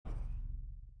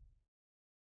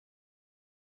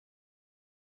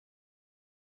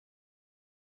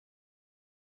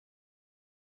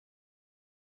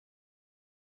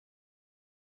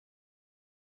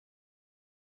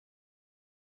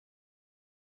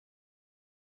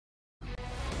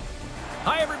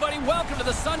Hi, everybody. Welcome to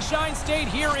the Sunshine State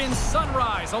here in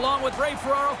Sunrise. Along with Ray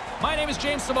Ferraro, my name is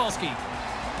James Cebulski.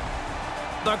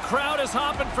 The crowd is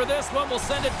hopping for this one. We'll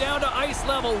send it down to ice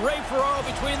level. Ray Ferraro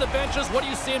between the benches. What are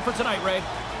you seeing for tonight, Ray?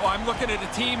 Well, I'm looking at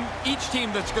each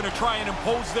team that's going to try and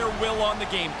impose their will on the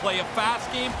game. Play a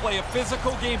fast game, play a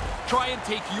physical game, try and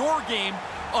take your game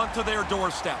onto their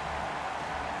doorstep.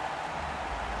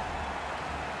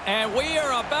 And we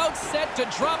are about set to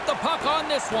drop the puck on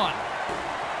this one.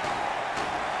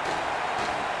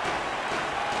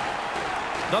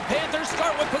 The Panthers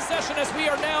start with possession as we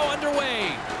are now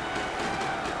underway.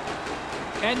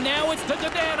 And now it's to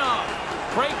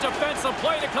Dadonov. Great defensive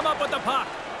play to come up with the puck.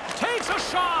 Takes a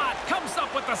shot. Comes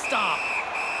up with the stop.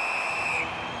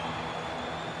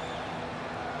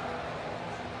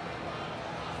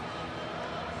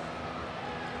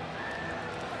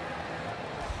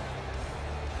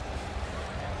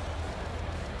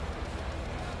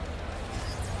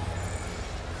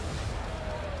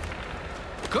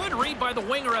 Good read by the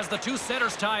winger as the two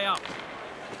centers tie up.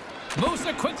 Moves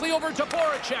it quickly over to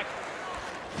Voracek.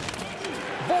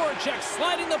 Voracek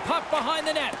sliding the puck behind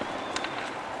the net.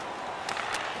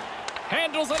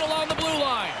 Handles it along the blue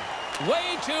line.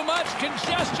 Way too much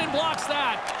congestion blocks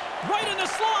that. Right in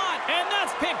the slot, and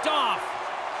that's picked off.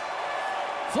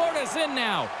 Florida's in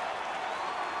now.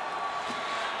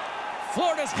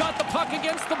 Florida's got the puck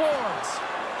against the boards.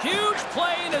 Huge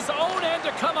play in his own end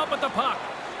to come up with the puck.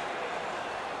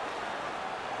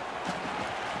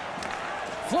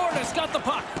 Florida's got the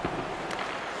puck.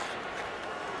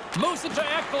 Moves it to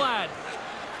Ekblad.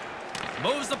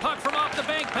 Moves the puck from off the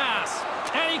bank pass.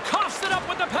 And he coughs it up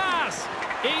with the pass.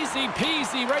 Easy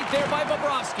peasy right there by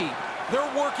Bobrovsky.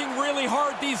 They're working really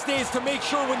hard these days to make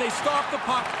sure when they stop the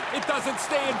puck, it doesn't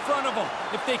stay in front of them.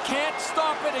 If they can't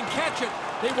stop it and catch it,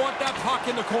 they want that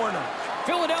puck in the corner.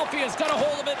 Philadelphia's got a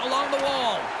hold of it along the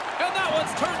wall. And that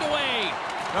one's turned away.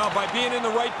 Now, by being in the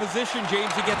right position,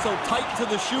 James, he gets so tight to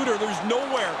the shooter, there's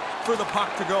nowhere for the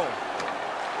puck to go.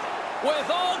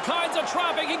 With all kinds of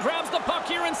traffic, he grabs the puck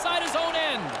here inside his own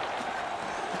end.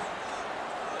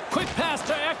 Quick pass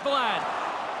to Ekblad.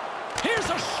 Here's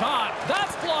a shot.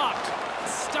 That's blocked.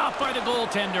 Stopped by the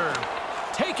goaltender.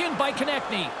 Taken by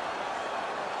Konechny.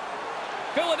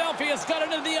 Philadelphia's got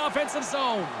it into the offensive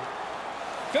zone.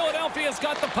 Philadelphia's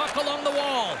got the puck along the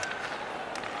wall.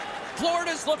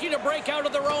 Florida's looking to break out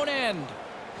of their own end.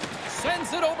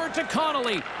 Sends it over to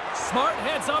Connolly. Smart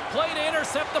heads up play to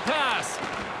intercept the pass.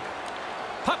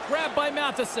 Puck grab by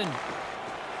Matheson.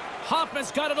 Hoffman's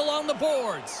got it along the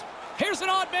boards. Here's an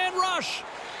odd man rush.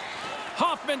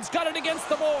 Hoffman's got it against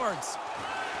the boards.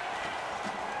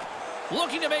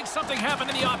 Looking to make something happen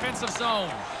in the offensive zone.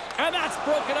 And that's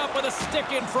broken up with a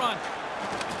stick in front.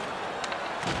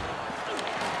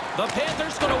 The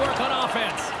Panthers going to work on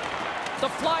offense. The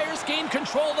Flyers gain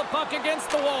control of the puck against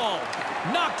the wall.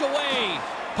 Knocked away.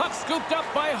 Puck scooped up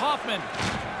by Hoffman.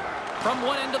 From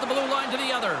one end of the blue line to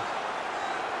the other.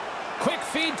 Quick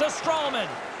feed to Stralman.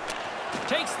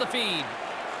 Takes the feed.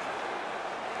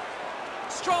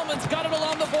 Stralman's got it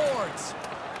along the boards.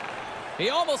 He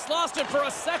almost lost it for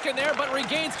a second there, but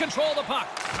regains control of the puck.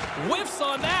 Whiffs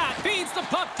on that. Feeds the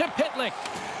puck to Pitlick.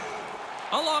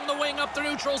 Along the wing up the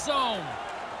neutral zone.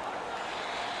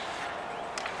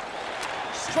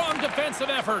 Strong defensive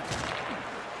effort.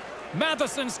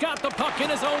 Matheson's got the puck in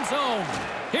his own zone.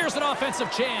 Here's an offensive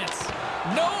chance.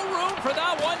 No room for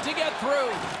that one to get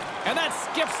through. And that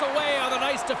skips away on a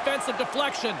nice defensive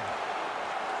deflection.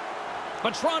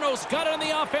 But Toronto's got it on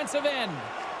the offensive end.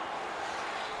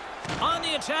 On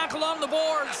the attack along the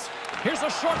boards. Here's a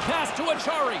short pass to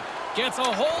Achari. Gets a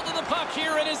hold of the puck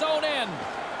here in his own end.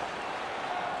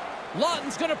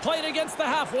 Lawton's going to play it against the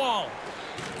half wall.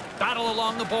 Battle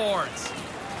along the boards.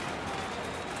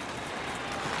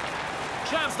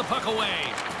 Jabs the puck away.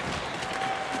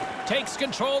 Takes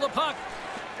control of the puck.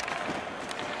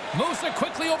 Moves it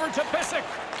quickly over to Bissick.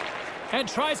 And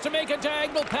tries to make a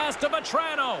diagonal pass to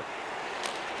Vatrano.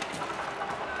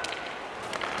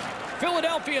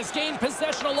 Philadelphia's gained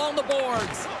possession along the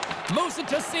boards. Moves it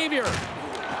to Sevier.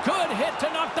 Good hit to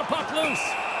knock the puck loose.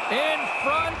 In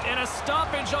front, and a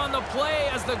stoppage on the play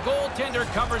as the goaltender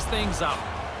covers things up.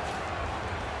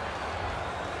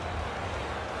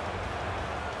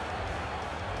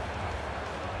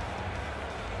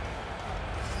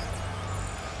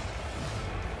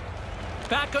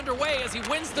 Back underway as he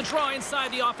wins the draw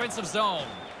inside the offensive zone.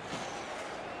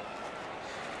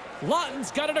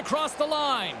 Lawton's got it across the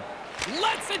line.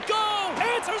 Lets it go!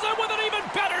 Answers it with an even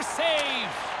better save!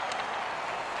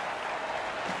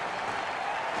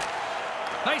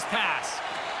 Nice pass.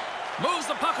 Moves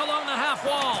the puck along the half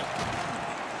wall.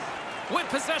 With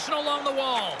possession along the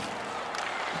wall.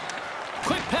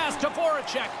 Quick pass to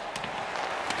Voracek.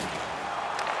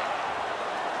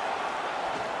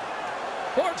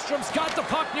 Borgstrom's got the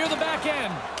puck near the back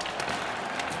end.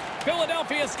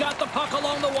 Philadelphia's got the puck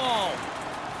along the wall.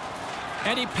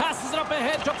 And he passes it up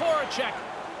ahead to Voracek.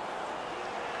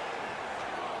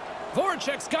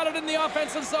 Voracek's got it in the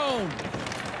offensive zone.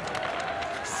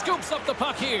 Scoops up the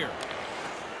puck here.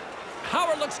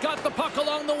 Howard's got the puck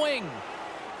along the wing.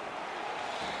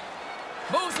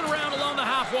 Moves it around along the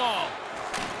half wall.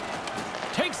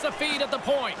 Takes the feed at the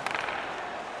point.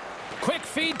 Quick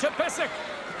feed to Pysyk.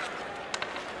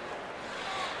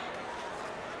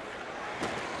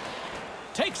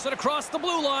 Takes it across the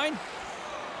blue line.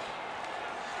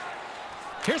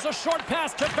 Here's a short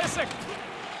pass to Pysyk.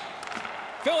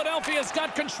 Philadelphia's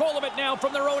got control of it now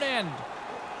from their own end.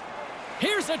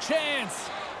 Here's a chance.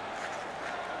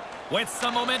 With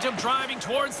some momentum driving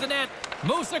towards the net.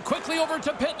 Moves it quickly over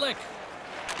to Pitlick.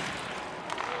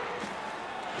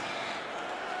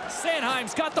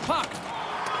 Sanheim's got the puck.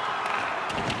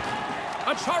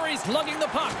 Achari's lugging the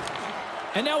puck.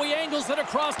 And now he angles it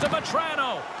across to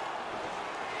Vatrano.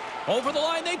 Over the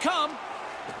line they come.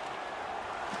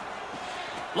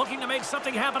 Looking to make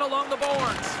something happen along the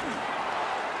boards.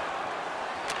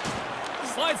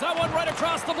 Slides that one right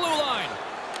across the blue line.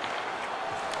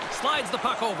 Slides the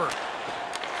puck over.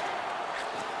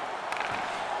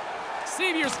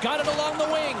 Sevier's got it along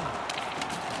the wing.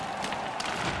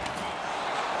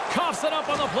 Coughs it up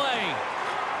on the play.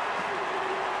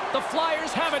 The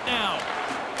Flyers have it now.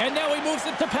 And now he moves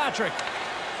it to Patrick.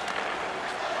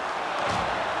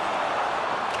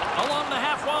 Along the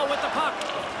half wall with the puck.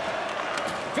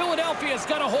 Philadelphia's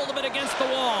got a hold of it against the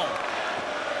wall.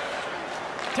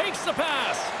 Takes the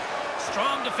pass.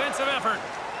 Strong defensive effort.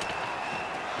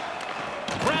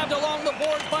 Grabbed along the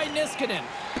board by Niskanen.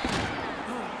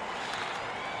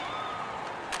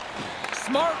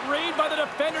 Smart read by the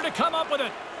defender to come up with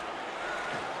it.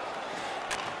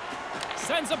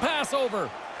 Sends a pass over.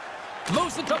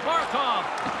 Moves it to Barkov.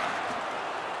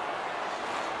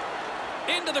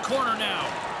 Into the corner now.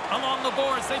 Along the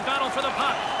boards, they battle for the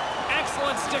puck.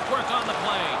 Excellent stick work on the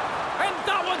play. And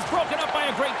that one's broken up by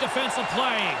a great defensive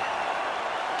play.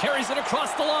 Carries it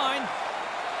across the line.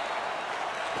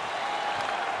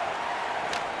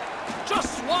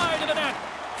 Just wide of the net.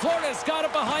 Florida's got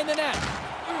it behind the net.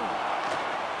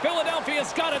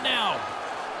 Philadelphia's got it now.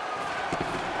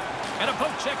 And a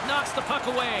poke check knocks the puck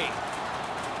away.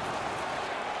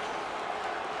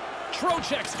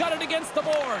 Trocheck's got it against the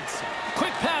boards.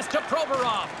 Quick pass to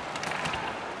Provorov.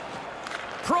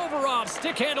 Provorov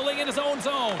stick handling in his own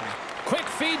zone. Quick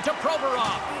feed to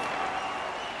Provorov.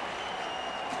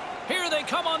 Here they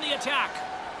come on the attack.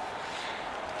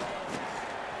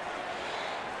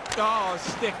 Oh,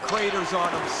 stick craters on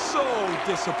him. So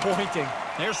disappointing.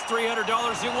 There's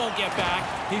 $300 you won't get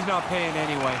back. He's not paying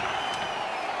anyway.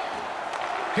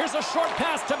 Here's a short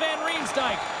pass to Van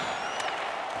Riemsdyk.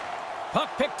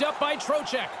 Puck picked up by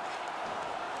Trocheck.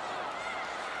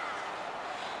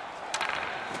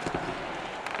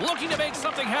 Looking to make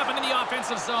something happen in the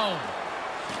offensive zone.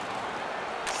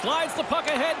 Slides the puck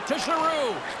ahead to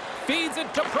Giroux. Feeds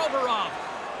it to Provorov.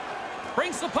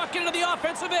 Brings the puck into the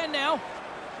offensive end now.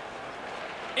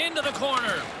 Into the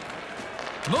corner.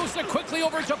 Moves it quickly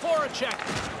over to Voracek.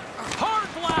 Hard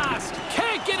blast.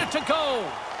 Can't get it to go.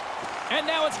 And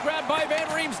now it's grabbed by Van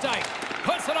Riemsdyk.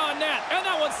 Puts it on net, and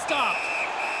that one's stopped.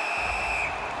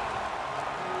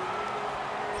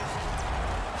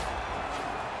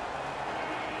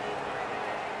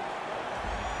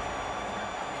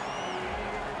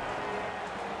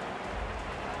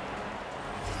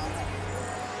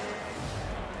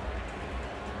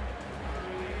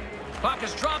 Puck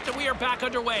is dropped, and we are back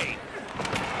underway.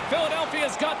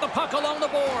 Philadelphia's got the puck along the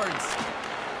boards.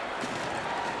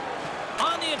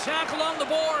 On the attack along the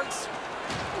boards.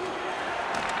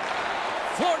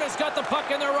 Florida's got the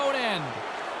puck in their own end.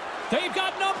 They've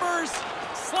got numbers.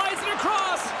 Slides it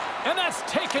across. And that's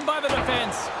taken by the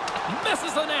defense.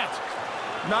 Misses the net.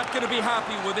 Not going to be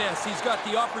happy with this. He's got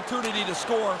the opportunity to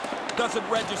score. Doesn't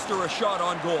register a shot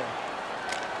on goal.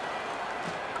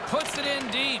 Puts it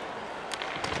in deep.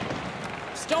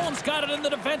 Stone's got it in the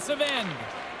defensive end.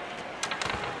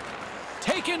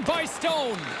 Taken by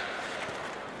Stone.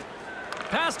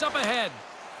 Passed up ahead.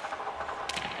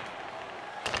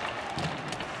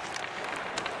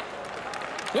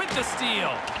 With the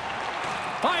steal.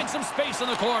 Finds some space in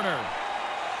the corner.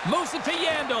 Moves it to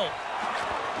Yandel.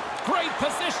 Great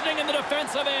positioning in the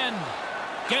defensive end.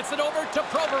 Gets it over to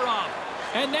Provorov.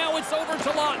 And now it's over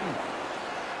to Lawton.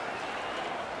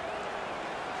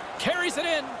 Carries it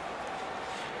in.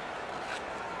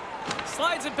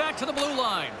 Slides it back to the blue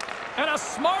line. And a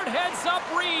smart heads-up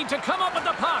read to come up with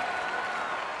the puck.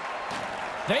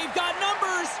 They've got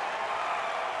numbers.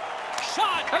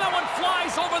 Shot, and that one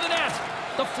flies over the net.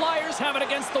 The Flyers have it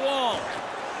against the wall.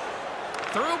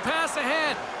 Through pass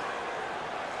ahead.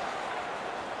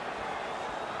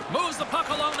 Moves the puck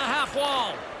along the half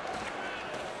wall.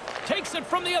 Takes it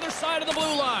from the other side of the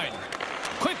blue line.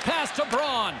 Quick pass to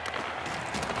Braun.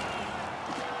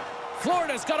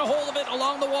 Florida's got a hold of it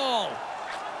along the wall.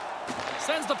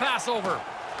 Sends the pass over.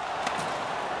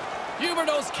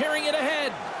 Huberdeau's carrying it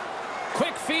ahead.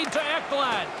 Quick feed to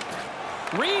Ekblad.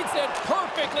 Reads it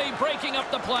perfectly, breaking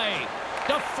up the play.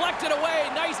 Deflected away.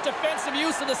 Nice defensive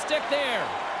use of the stick there.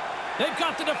 They've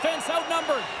got the defense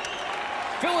outnumbered.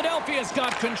 Philadelphia's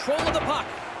got control of the puck.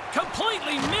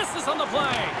 Completely misses on the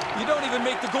play. You don't even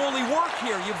make the goalie work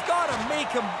here. You've got to make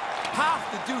him have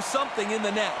to do something in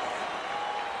the net.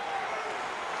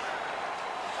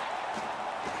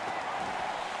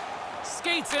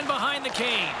 Skates in behind the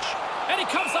cage. And he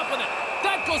comes up with it.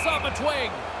 That goes off a twig.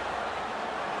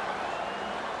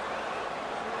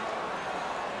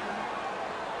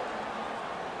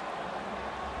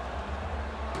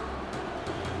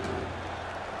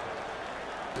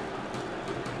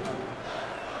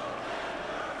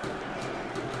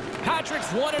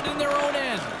 Patrick's won it in their own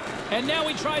end. And now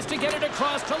he tries to get it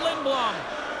across to Lindblom.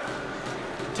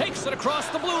 Takes it across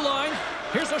the blue line.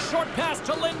 Here's a short pass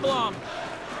to Lindblom.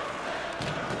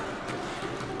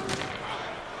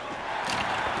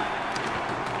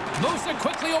 Moves it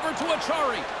quickly over to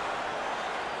Achari.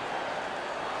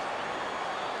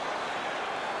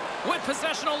 With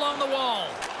possession along the wall.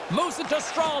 Moves it to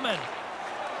Stralman.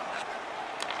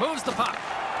 Moves the puck.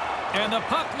 And the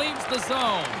puck leaves the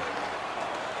zone.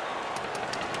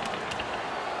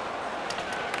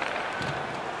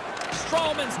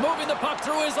 Stralman's moving the puck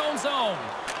through his own zone.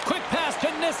 Quick pass to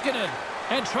Niskanen.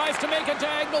 And tries to make a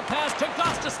diagonal pass to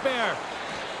Gostisbehere.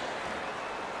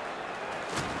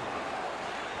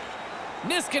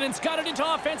 Niskanen's got it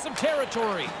into offensive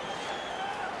territory.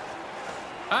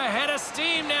 Ahead of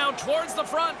steam now towards the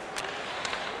front.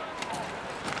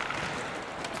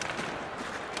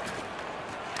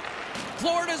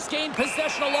 Florida's gained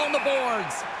possession along the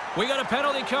boards. We got a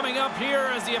penalty coming up here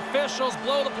as the officials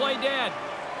blow the play dead.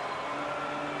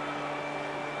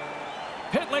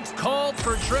 Pitlick's called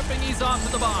for tripping. He's off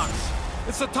to the box.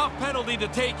 It's a tough penalty to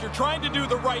take. You're trying to do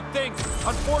the right thing.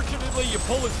 Unfortunately, you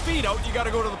pull his feet out, you got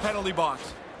to go to the penalty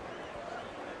box.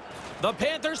 The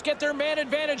Panthers get their man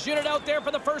advantage unit out there for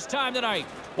the first time tonight.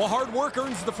 Well, hard work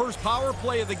earns the first power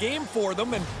play of the game for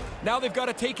them, and now they've got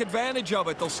to take advantage of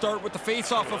it. They'll start with the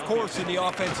face-off, of course, in the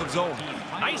offensive zone.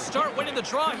 Nice start winning the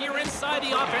draw here inside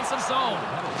the offensive zone.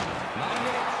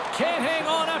 Can't hang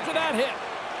on after that hit.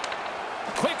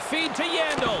 Quick feed to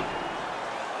Yandel.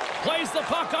 Plays the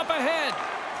puck up ahead.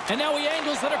 And now he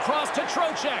angles it across to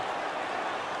Trocheck.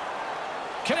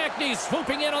 Konechny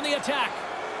swooping in on the attack.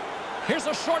 Here's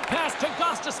a short pass to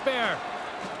Gostisbehere.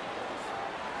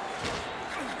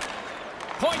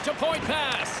 Point-to-point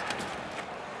pass.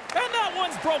 And that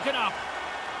one's broken up.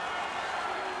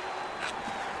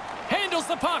 Handles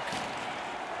the puck.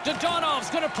 Dodonov's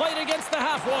going to play it against the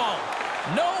half wall.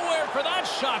 Nowhere for that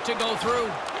shot to go through.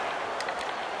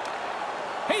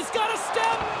 He's got a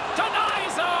step.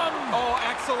 Denies him. Oh,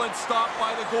 excellent stop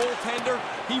by the goaltender.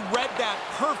 He read that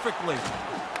perfectly.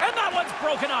 And that one's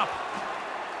broken up.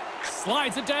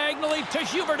 Slides it diagonally to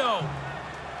Huberdeau.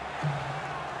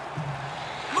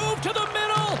 Move to the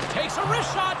middle. Takes a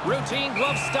wrist shot. Routine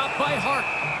glove stop by Hart.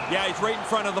 Yeah, he's right in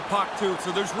front of the puck, too,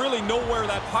 so there's really nowhere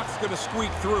that puck's going to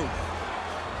squeak through.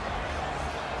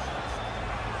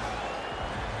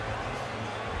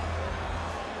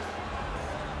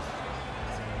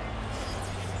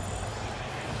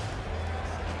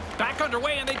 Back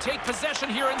underway, and they take possession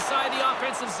here inside the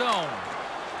offensive zone.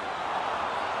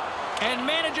 And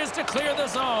manages to clear the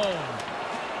zone.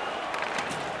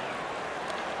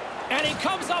 And he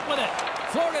comes up with it.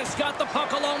 Florida's got the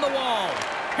puck along the wall.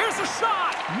 Here's a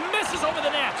shot. Misses over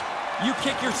the net. You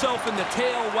kick yourself in the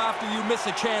tail after you miss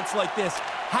a chance like this.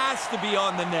 Has to be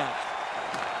on the net.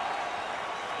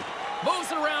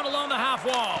 Moves it around along the half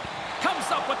wall. Comes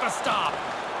up with the stop.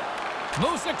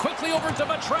 Moves it quickly over to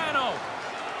Vatrano.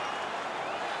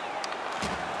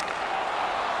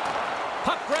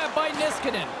 Puck grab by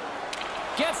Niskanen.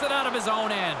 Gets it out of his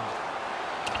own end.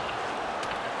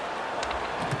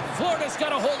 Florida's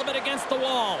got a hold of it against the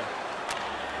wall.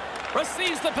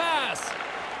 Receives the pass.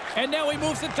 And now he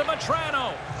moves it to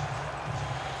Vatrano.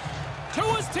 To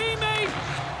his teammate.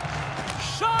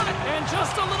 Shot. And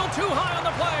just a little too high on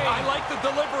the play. I like the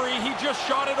delivery. He just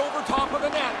shot it over top of the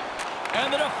net.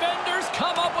 And the defenders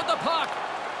come up with the puck.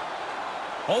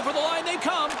 Over the line they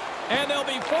come, and they'll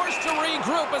be forced to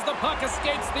regroup as the puck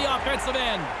escapes the offensive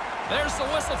end. There's the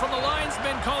whistle from the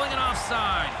linesman calling an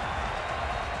offside.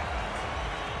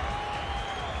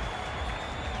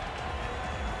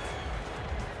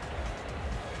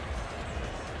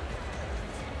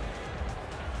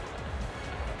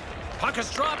 Puck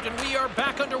is dropped, and we are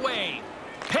back underway.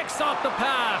 Picks off the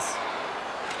pass.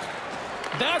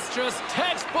 That's just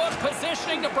textbook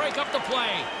positioning to break up the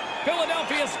play.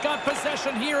 Philadelphia's got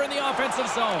possession here in the offensive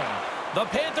zone. The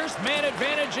Panthers' man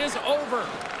advantage is over.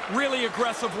 Really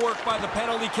aggressive work by the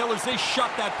penalty killers. They shut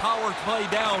that power play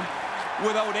down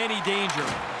without any danger.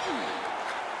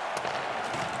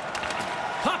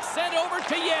 Puck sent over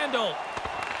to Yandel.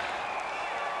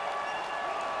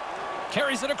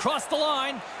 Carries it across the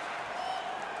line.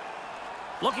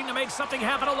 Looking to make something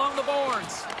happen along the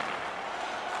boards.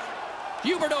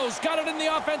 Huberdeau's got it in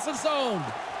the offensive zone.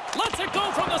 Lets it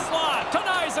go from the slot.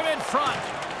 Denies him in front.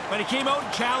 But he came out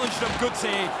and challenged him. Good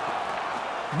save.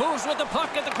 Moves with the puck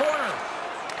at the corner.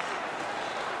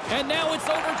 And now it's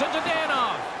over to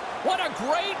Dadonov. What a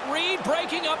great read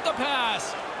breaking up the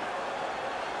pass.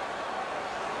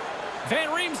 Van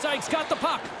Riemsdyk's got the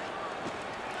puck.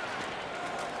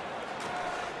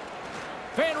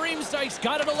 Van Riemsdyk's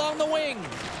got it along the wing.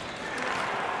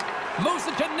 Moves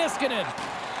it to Niskanen.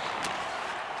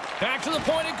 Back to the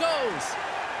point it goes.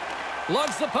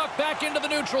 Lugs the puck back into the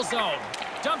neutral zone.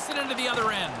 Dumps it into the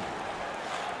other end.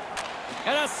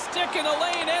 And a stick in the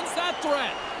lane ends that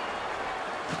threat.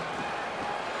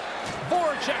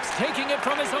 Voracek's taking it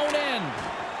from his own end.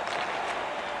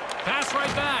 Pass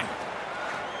right back.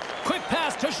 Quick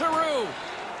pass to Giroux.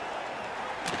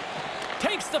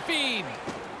 Takes the feed.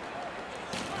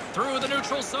 Through the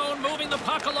neutral zone, moving the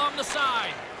puck along the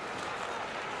side.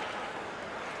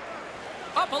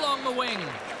 Up along the wing.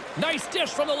 Nice dish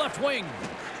from the left wing.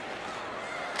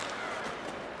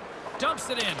 Dumps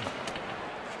it in.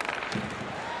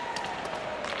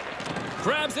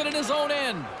 Grabs it in his own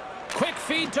end. Quick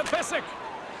feed to Pysyk.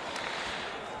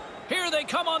 Here they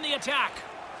come on the attack.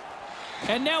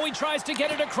 And now he tries to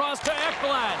get it across to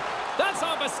Ekblad. That's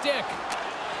off a stick.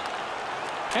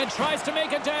 And tries to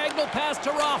make a diagonal pass to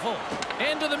Raffl.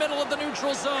 Into the middle of the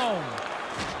neutral zone.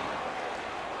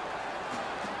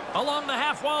 Along the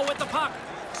half wall with the puck.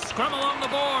 Scrum along the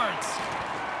boards.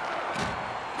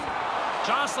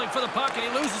 Jostling for the puck, and he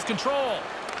loses control.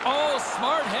 Oh,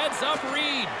 smart heads-up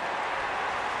read.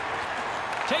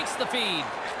 Takes the feed.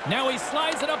 Now he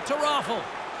slides it up to Raffl.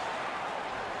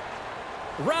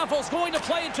 Raffl's going to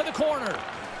play it to the corner.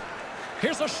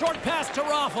 Here's a short pass to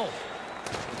Raffl.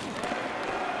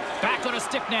 Back on a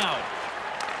stick now.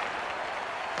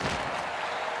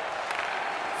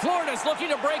 Florida's looking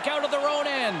to break out of their own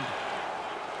end.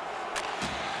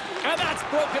 And that's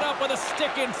broken up with a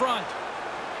stick in front.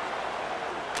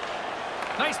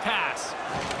 Nice pass.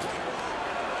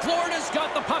 Florida's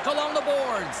got the puck along the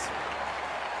boards.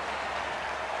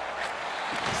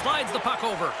 Slides the puck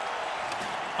over.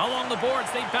 Along the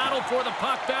boards, they battle for the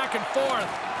puck back and forth.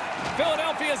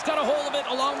 Philadelphia's got a hold of it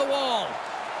along the wall.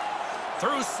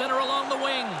 Through center along the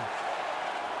wing.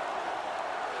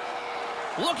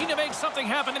 Looking to make something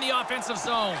happen in the offensive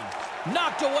zone.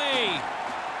 Knocked away.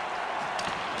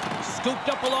 Scooped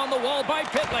up along the wall by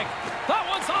Pitlick. That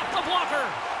one's off the blocker.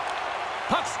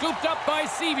 Puck scooped up by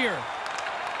Sevier.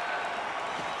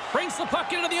 Brings the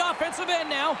puck into the offensive end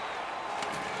now.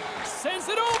 Sends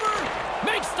it over.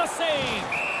 Makes the save.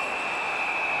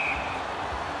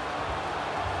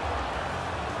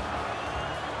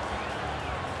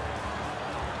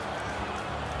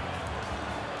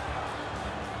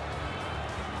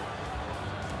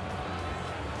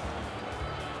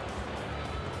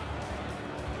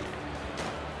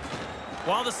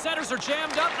 While the setters are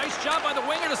jammed up, nice job by the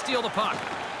winger to steal the puck.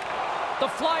 The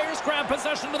Flyers grab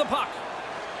possession of the puck.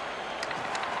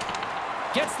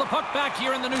 Gets the puck back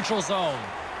here in the neutral zone.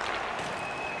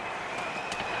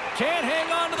 Can't hang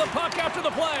on to the puck after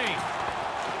the play.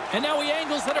 And now he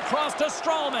angles it across to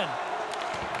Stralman.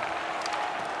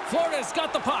 Florida's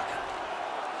got the puck.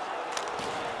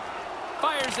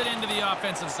 Fires it into the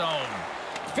offensive zone.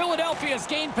 Philadelphia's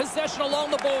gained possession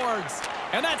along the boards.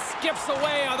 And that skips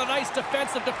away on a nice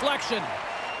defensive deflection.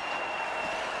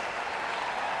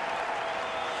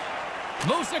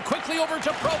 Moves it quickly over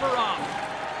to Provorov.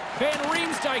 Van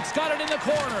Riemsdyk's got it in the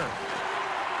corner.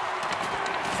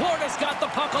 Florida's got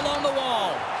the puck along the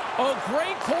wall. Oh,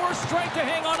 great core strength to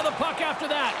hang on to the puck after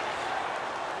that.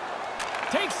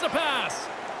 Takes the pass.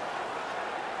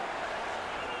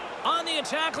 On the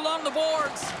attack along the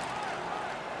boards.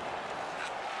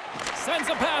 Sends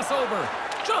a pass over.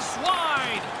 Just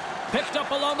wide. Picked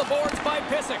up along the boards by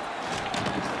Pysyk.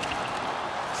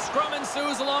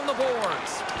 pursues along the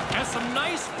boards. Has some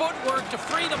nice footwork to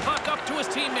free the puck up to his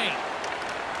teammate.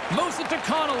 Moves it to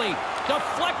Connolly.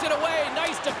 Deflected away.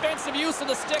 Nice defensive use of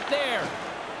the stick there.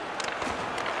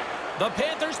 The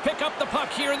Panthers pick up the puck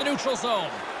here in the neutral zone.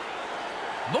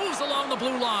 Moves along the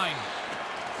blue line.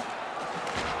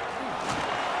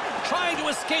 Trying to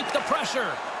escape the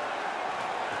pressure.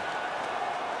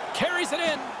 Carries it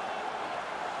in.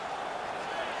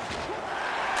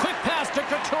 Quick pass to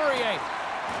Couturier.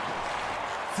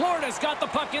 Florida's got the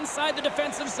puck inside the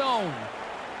defensive zone.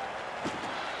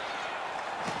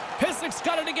 Pisic's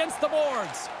got it against the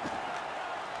boards.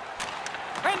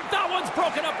 And that one's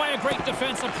broken up by a great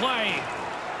defensive play.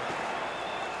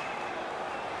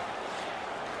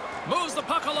 Moves the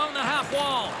puck along the half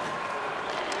wall.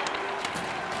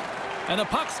 And the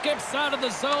puck skips out of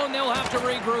the zone. They'll have to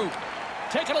regroup.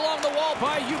 Taken along the wall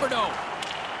by Huberdeau.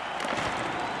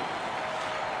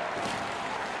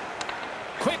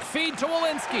 Quick feed to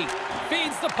Walensky.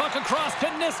 Feeds the puck across to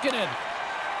Niskanen.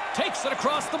 Takes it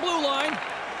across the blue line.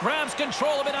 Grabs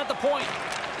control of it at the point.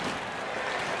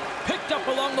 Picked up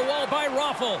along the wall by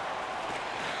Raffl.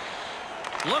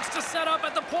 Looks to set up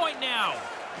at the point now.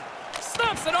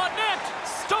 Snaps it on net.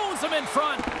 Stones him in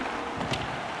front.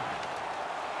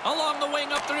 Along the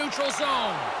wing up the neutral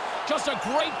zone. Just a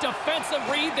great defensive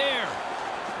read there.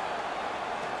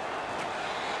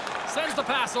 Sends the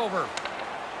pass over.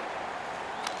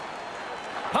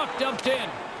 Puck dumped in.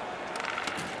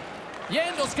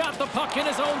 Yandel's got the puck in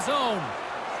his own zone.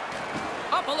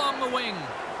 Up along the wing.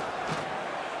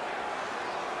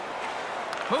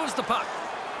 Moves the puck.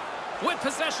 With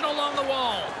possession along the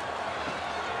wall.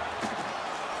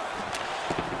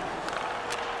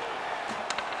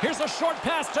 Here's a short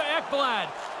pass to Ekblad.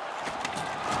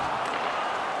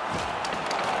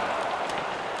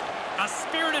 A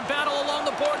spirited battle along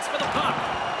the boards for the puck.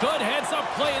 Good heads-up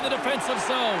play in the defensive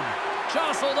zone.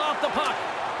 Jostled off the puck.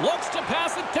 Looks to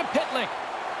pass it to Pitlick.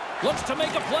 Looks to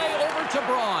make a play over to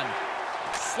Braun.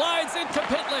 Slides into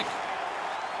Pitlick.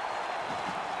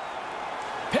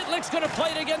 Pitlick's going to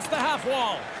play it against the half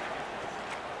wall.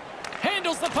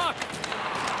 Handles the puck.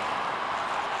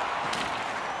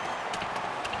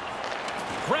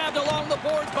 Grabbed along the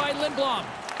boards by Lindblom.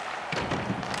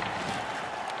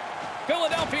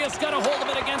 Philadelphia's got a hold of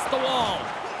it against the wall.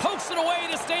 Pokes it away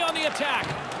to stay on the attack.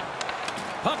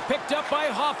 Puck picked up by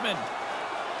Hoffman.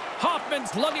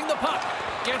 Hoffman's lugging the puck.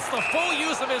 Gets the full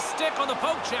use of his stick on the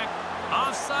poke check.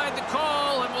 Offside the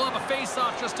call, and we'll have a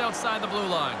face-off just outside the blue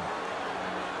line.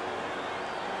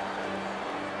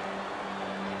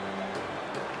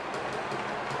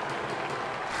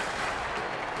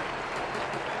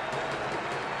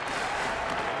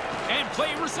 And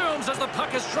play resumes as the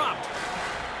puck is dropped.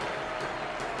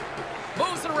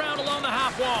 Moves it around along the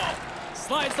half wall.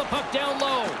 Slides the puck down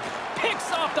low.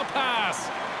 Picks off the pass.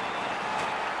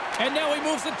 And now he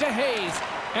moves it to Hayes.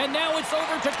 And now it's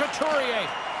over to Couturier.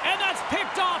 And that's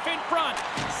picked off in front.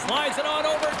 Slides it on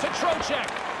over to Trocheck.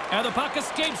 And the puck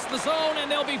escapes the zone,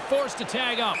 and they'll be forced to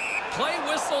tag up. Play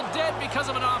whistle dead because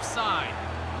of an offside.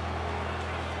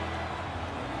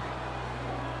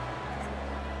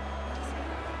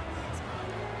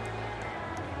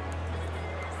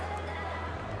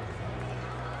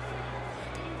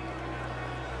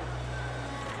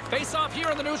 Face-off here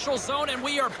in the neutral zone, and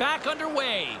we are back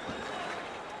underway.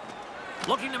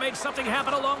 Looking to make something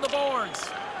happen along the boards.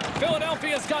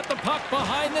 Philadelphia's got the puck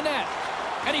behind the net.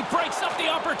 And he breaks up the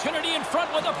opportunity in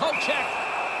front with a poke check.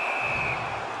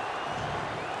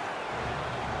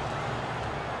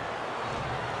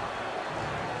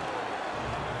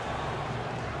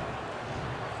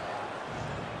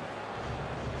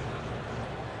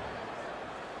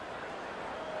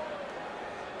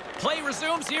 Play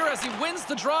resumes here as he wins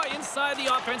the draw inside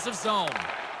the offensive zone.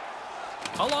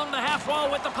 Along the half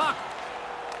wall with the puck.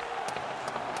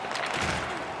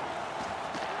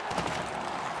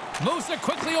 Moves it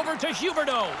quickly over to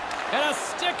Huberdeau. And a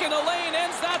stick in the lane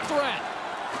ends that threat.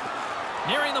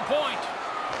 Nearing the point.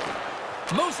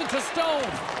 Moves it to Stone.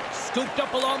 Scooped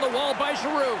up along the wall by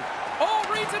Giroux. Oh,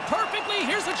 reads it perfectly.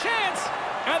 Here's a chance.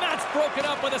 And that's broken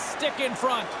up with a stick in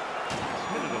front.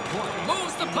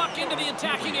 Moves the puck into the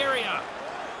attacking area.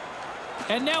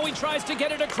 And now he tries to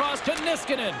get it across to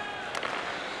Niskanen.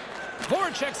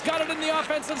 Voracek's got it in the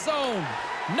offensive zone.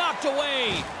 Knocked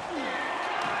away.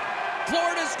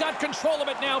 Florida's got control of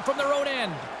it now from their own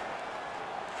end.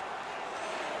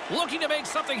 Looking to make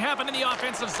something happen in the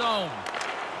offensive zone.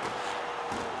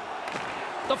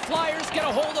 The Flyers get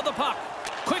a hold of the puck.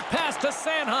 Quick pass to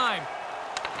Sanheim.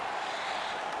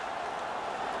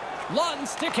 Lawton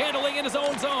stick handling in his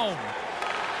own zone.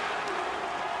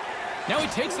 Now he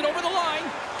takes it over the line.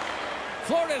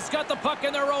 Florida's got the puck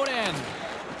in their own end.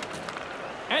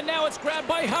 And now it's grabbed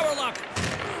by Hauerluck.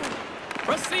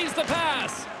 Receives the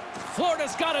pass.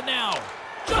 Florida's got it now.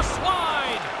 Just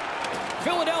wide.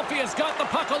 Philadelphia's got the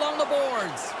puck along the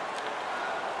boards.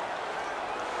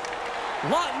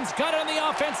 Lawton's got it on the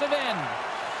offensive end.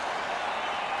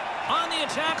 On the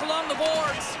attack along the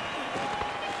boards.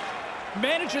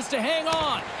 Manages to hang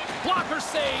on. Blocker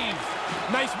save.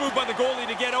 Nice move by the goalie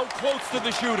to get out close to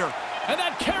the shooter. And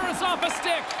that carries off a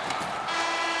stick.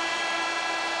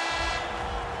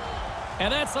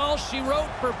 And that's all she wrote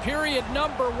for period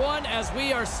number 1, as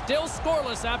we are still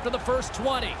scoreless after the first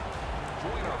 20.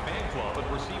 Join our fan club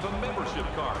and receive a membership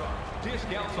card,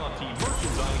 discounts on team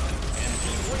merchandise, and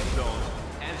team win zones,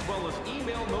 as well as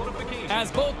email notifications.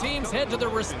 As both teams head to their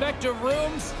respective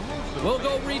rooms, we'll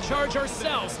go recharge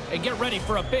ourselves and get ready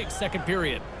for a big second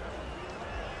period.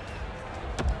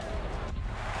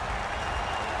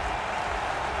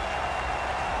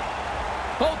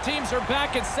 Both teams are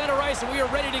back at center ice, and we are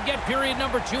ready to get period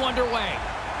number 2 underway.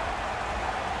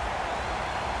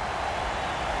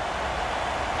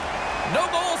 No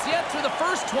goals yet through the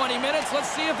first 20 minutes. Let's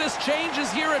see if this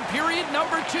changes here in period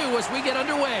number 2 as we get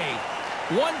underway.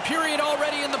 1 period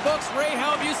already in the books. Ray,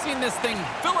 how have you seen this thing?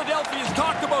 Philadelphia's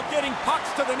talked about getting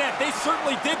pucks to the net. They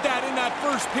certainly did that in that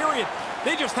first period.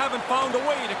 They just haven't found a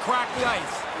way to crack the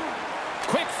ice.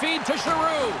 Quick feed to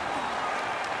Giroux.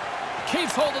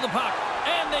 Keeps hold of the puck.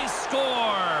 And they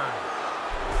score.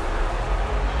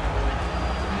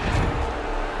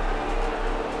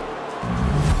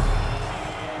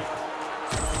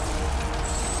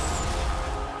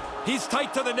 He's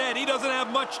tight to the net. He doesn't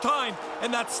have much time.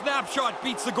 And that snapshot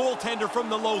beats the goaltender from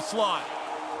the low slot.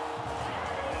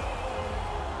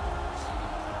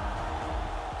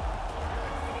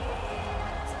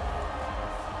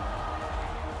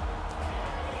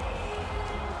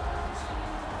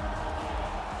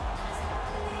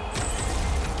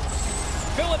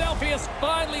 Philadelphia's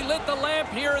finally lit the lamp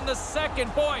here in the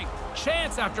second. Boy,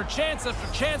 chance after chance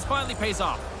after chance finally pays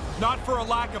off. Not for a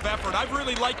lack of effort. I've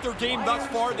really liked their game thus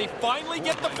far. They finally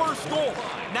get the first goal.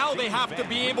 Now they have to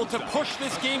be able to push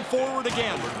this game forward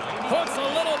again. Puts a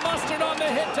little mustard on the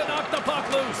hit to knock the puck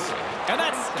loose. And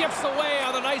that skips away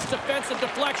on a nice defensive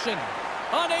deflection.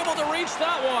 Unable to reach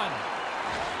that one.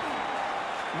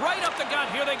 Right up the gut.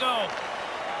 Here they go.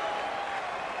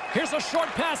 Here's a short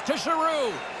pass to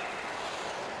Giroux.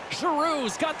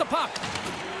 Giroux's got the puck.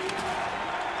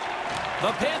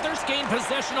 The Panthers gain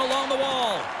possession along the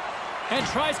wall and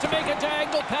tries to make a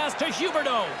diagonal pass to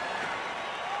Huberdeau.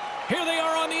 Here they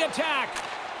are on the attack.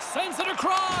 Sends it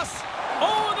across.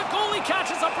 Oh, and the goalie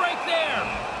catches a break there.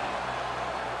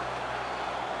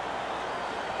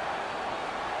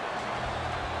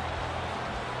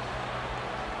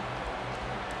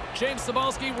 James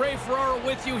Cybulski, Ray Ferraro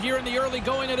with you here in the early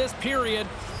going of this period.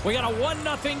 We got a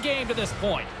 1-0 game to this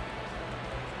point.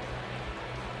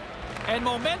 And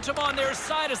momentum on their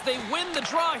side as they win the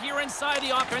draw here inside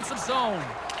the offensive zone.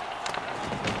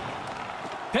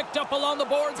 Picked up along the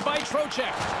boards by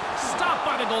Trocheck. Stopped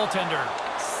by the goaltender.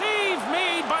 Save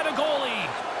made by the goalie.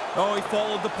 Oh, he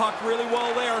followed the puck really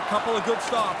well there. A couple of good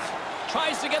stops.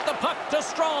 Tries to get the puck to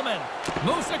Stralman.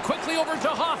 Moves it quickly over to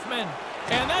Hoffman.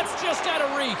 And that's just out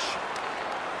of reach.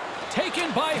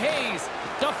 Taken by Hayes.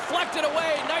 Deflected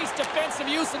away. Nice defensive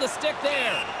use of the stick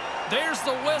there. There's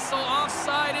the whistle.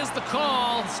 Offside is the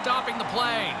call, stopping the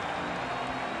play.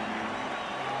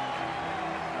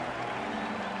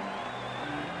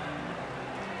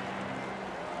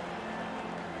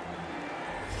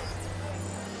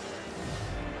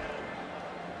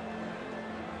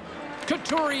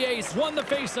 Couturier's won the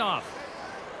faceoff.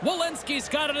 Walensky's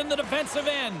got it in the defensive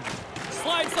end.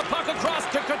 Slides the puck across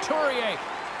to Couturier.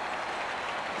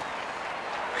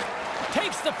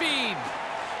 Takes the feed.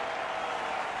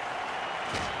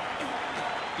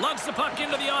 Lugs the puck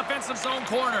into the offensive zone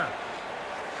corner.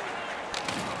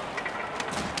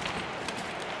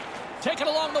 Taken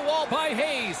along the wall by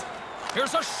Hayes.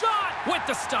 Here's a shot with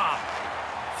the stop.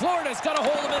 Florida's got a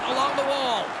hold of it along the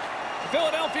wall.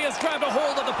 Philadelphia's grabbed a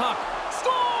hold of the puck.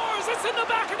 Scores! It's in the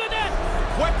back of the net.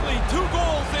 Quickly, 2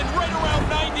 goals in right around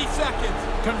 90 seconds.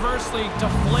 Conversely,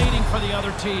 deflating for the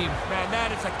other team. Man, that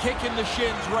is a kick in the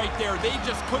shins right there. They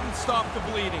just couldn't stop the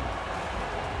bleeding.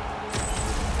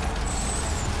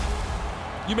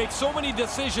 You make so many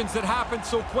decisions that happen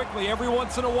so quickly. Every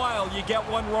once in a while, you get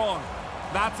one wrong.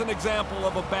 That's an example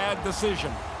of a bad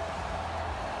decision.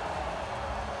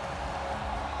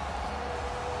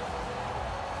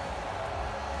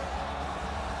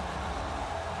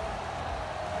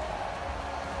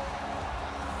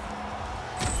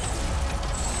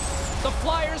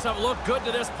 Panthers have looked good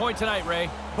to this point tonight, Ray.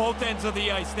 Both ends of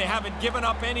the ice. They haven't given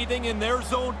up anything in their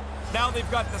zone. Now they've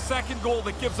got the second goal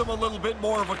that gives them a little bit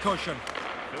more of a cushion.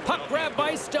 Puck grab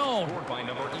by Stone. By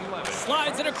number 11.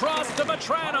 Slides it across to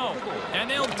Vetrano. And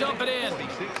they'll dump it in.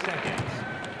 46 seconds.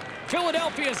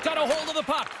 Philadelphia's got a hold of the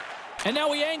puck. And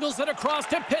now he angles it across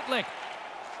to Pitlick.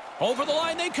 Over the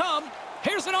line they come.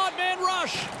 Here's an odd man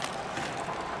rush.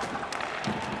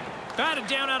 Batted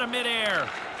down out of midair.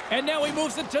 And now he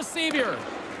moves it to Sevier.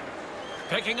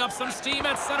 Picking up some steam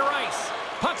at center ice.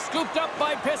 Puck scooped up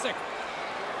by Pysyk.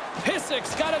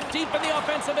 Pysyk's got it deep in the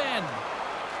offensive end.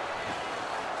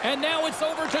 And now it's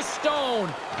over to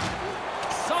Stone.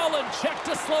 Solid check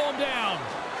to slow him down.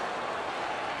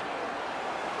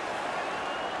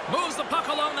 Moves the puck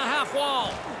along the half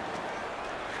wall.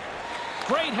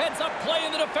 Great heads-up play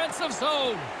in the defensive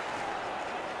zone.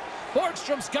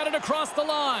 Borgstrom's got it across the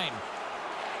line.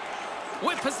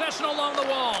 With possession along the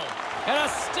wall. And a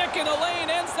stick in the lane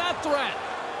ends that threat.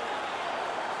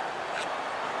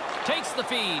 Takes the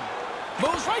feed.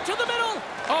 Moves right to the middle.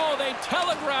 Oh, they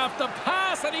telegraphed the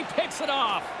pass, and he picks it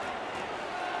off.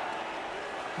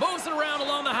 Moves it around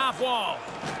along the half wall.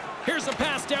 Here's a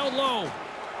pass down low.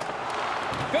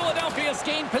 Philadelphia's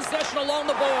gained possession along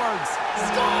the boards.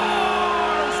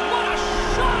 Scores! What a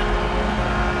shot!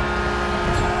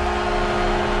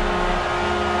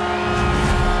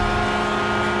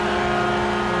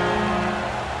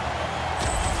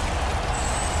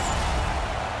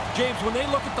 James, when they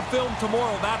look at the film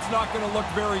tomorrow, that's not going to look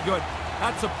very good.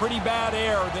 That's a pretty bad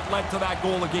error that led to that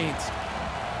goal against.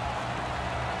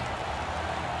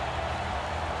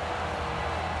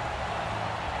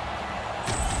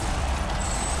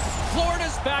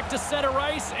 Florida's back to center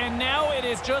ice, and now it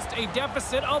is just a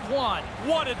deficit of 1.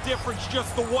 What a difference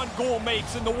just the one goal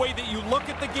makes in the way that you look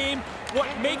at the game, what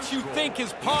makes you think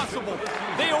is possible.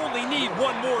 They only need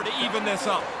one more to even this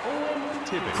up.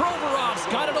 Provorov's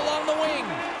got it along the wing.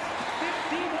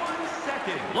 51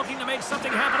 seconds. Looking to make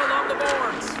something happen along the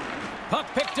boards. Puck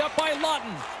picked up by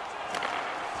Lawton.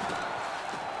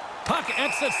 Puck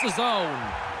exits the zone.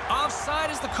 Offside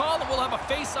is the call, and we'll have a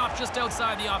face-off just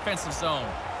outside the offensive zone.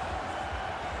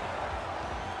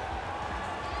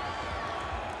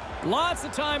 Lots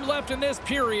of time left in this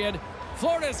period.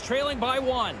 Florida is trailing by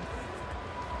 1.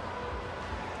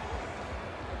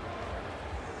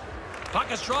 Puck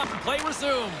is dropped and play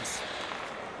resumes.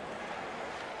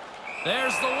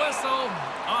 There's the whistle.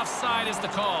 Offside is the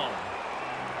call.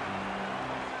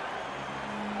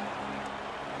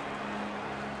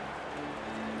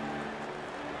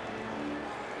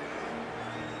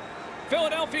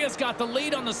 Philadelphia's got the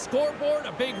lead on the scoreboard.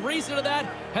 A big reason of that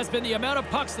has been the amount of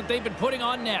pucks that they've been putting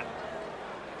on net.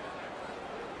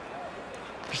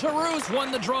 Giroux's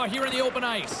won the draw here in the open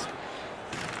ice.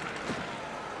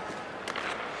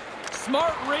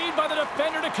 Smart read by the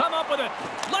defender to come up with it.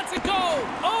 Lets it go.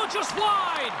 Oh, just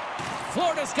wide.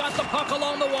 Florida's got the puck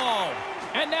along the wall.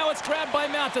 And now it's grabbed by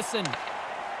Matheson.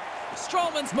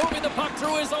 Stroman's moving the puck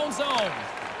through his own zone.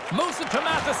 Moves it to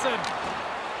Matheson.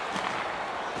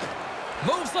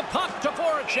 Moves the puck to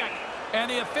Voracek. And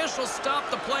the officials stop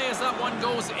the play as that one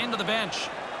goes into the bench.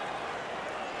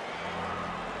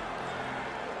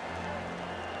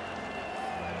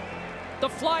 The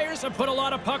Flyers have put a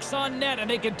lot of pucks on net, and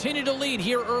they continue to lead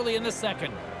here early in the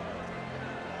second.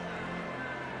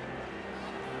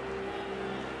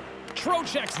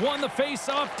 Trocheck's won the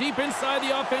face-off deep inside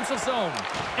the offensive zone.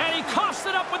 And he coughs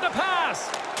it up with the pass.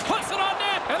 Puts it on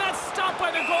net, and that's stopped by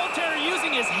the goaltender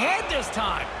using his head this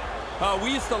time.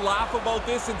 We used to laugh about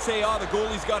this and say, the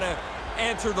goalie's got to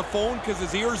answer the phone because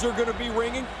his ears are going to be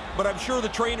ringing. But I'm sure the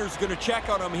trainer's going to check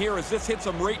on him here as this hits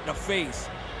him right in the face.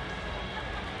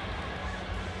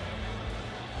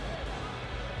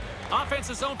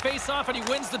 Offensive zone face-off, and he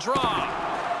wins the draw.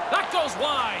 That goes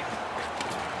wide.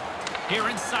 Here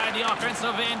inside the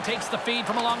offensive end, takes the feed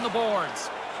from along the boards.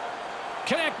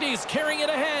 Konechny's carrying it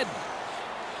ahead.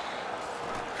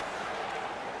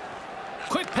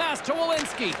 Quick pass to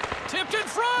Walensky. Tipped in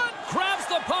front. Grabs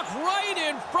the puck right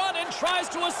in front and tries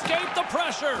to escape the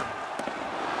pressure.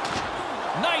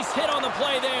 Nice hit on the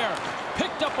play there.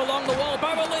 Picked up along the wall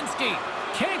by Walensky.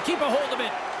 Can't keep a hold of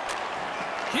it.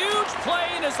 Huge play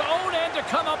in his own end to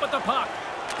come up with the puck.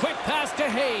 Quick pass to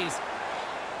Hayes.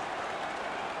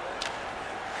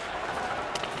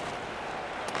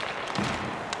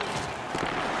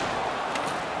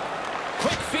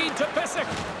 Quick feed to Pysyk.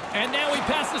 And now he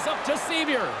passes up to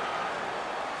Sevier.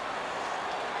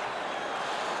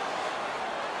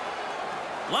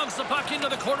 Loves the puck into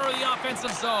the corner of the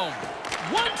offensive zone.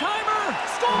 One-timer!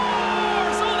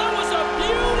 Scores! Oh, that was a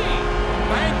beauty!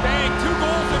 Bang, bang, 2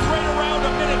 goals in right around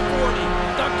a minute 40.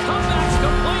 The comeback's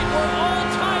complete.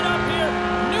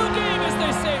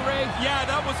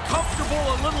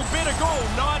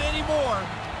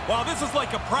 Wow, this is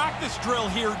like a practice drill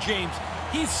here, James.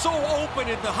 He's so open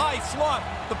in the high slot.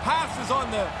 The pass is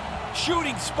on the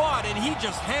shooting spot, and he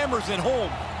just hammers it home.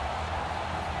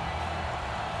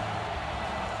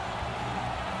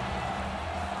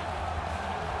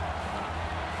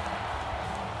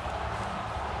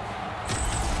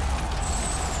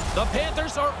 The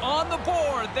Panthers are on the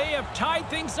board. They have tied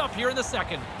things up here in the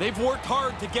second. They've worked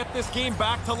hard to get this game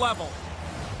back to level.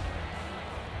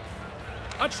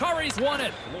 Achari's won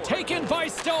it. Taken by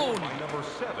Stone. Number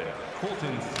 7,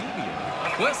 Colton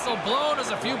Sevier. Whistle blown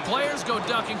as a few players go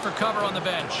ducking for cover on the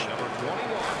bench. Number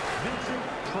 21, Vincent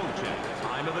Trocheck.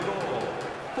 Time of the goal,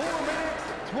 4 minutes,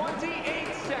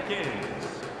 28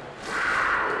 seconds.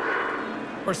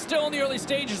 We're still in the early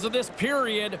stages of this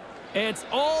period. It's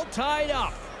all tied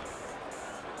up.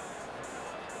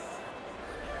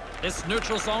 This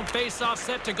neutral zone face-off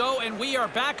set to go, and we are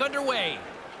back underway.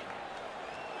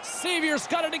 Sevier's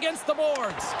got it against the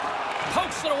boards.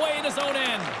 Pokes it away in his own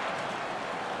end.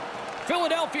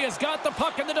 Philadelphia's got the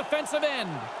puck in the defensive end.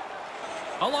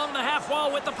 Along the half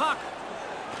wall with the puck.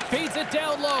 Feeds it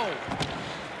down low.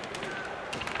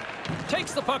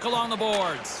 Takes the puck along the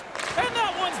boards. And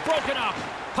that one's broken up.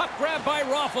 Puck grabbed by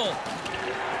Raffl.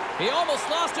 He almost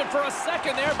lost it for a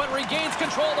second there, but regains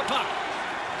control of the puck.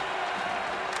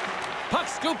 Puck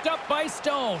scooped up by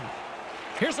Stone.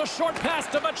 Here's a short pass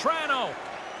to Vatrano.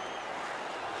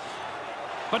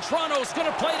 Vatrano's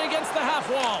going to play it against the half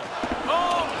wall.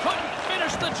 Oh, couldn't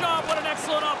finish the job. What an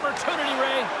excellent opportunity,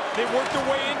 Ray. They worked their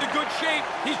way into good shape.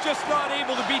 He's just not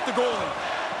able to beat the goalie.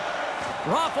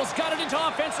 Raffl's got it into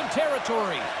offensive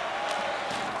territory.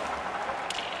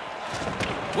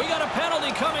 We got a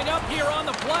penalty coming up here on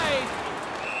the play.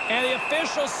 And the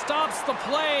official stops the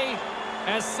play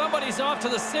as somebody's off to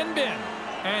the sin bin.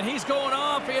 And he's going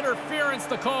off. Interference,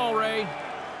 the call, Ray.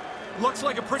 Looks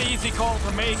like a pretty easy call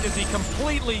to make as he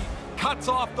completely cuts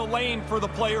off the lane for the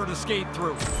player to skate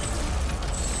through.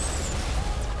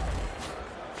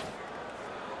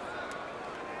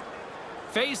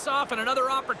 Face off and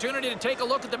another opportunity to take a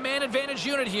look at the man advantage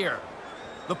unit here.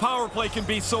 The power play can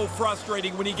be so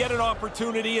frustrating when you get an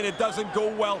opportunity and it doesn't go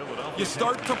well. You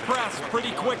start to press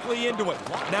pretty quickly into it.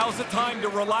 Now's the time to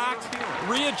relax,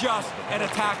 readjust, and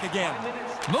attack again.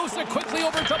 Moves it quickly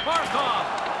over to Barkov,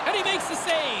 and he makes the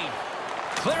save.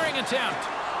 Clearing attempt.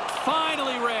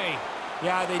 Finally, Ray.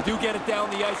 Yeah, they do get it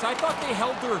down the ice. I thought they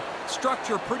held their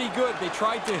structure pretty good. They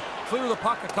tried to clear the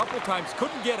puck a couple times,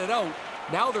 couldn't get it out.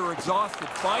 Now they're exhausted.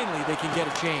 Finally, they can get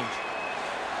a change.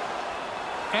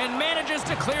 And manages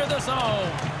to clear the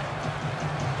zone.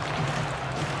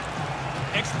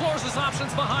 Explores his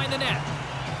options behind the net.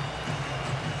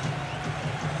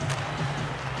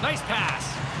 Nice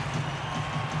pass.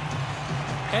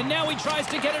 And now he tries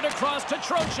to get it across to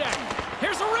Trocheck.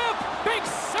 Here's a rip. Big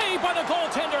save by the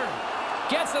goaltender.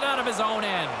 Gets it out of his own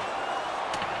end.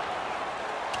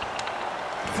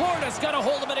 Florida's got a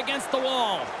hold of it against the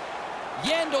wall.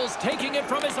 Yandel's taking it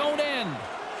from his own end.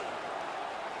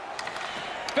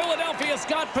 Philadelphia's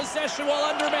got possession while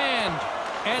undermanned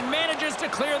and manages to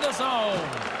clear the zone.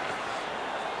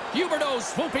 Huberdeau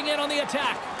swooping in on the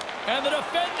attack. And the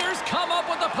defenders come up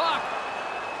with the puck.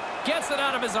 Gets it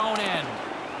out of his own end.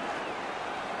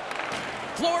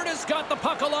 Florida's got the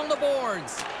puck along the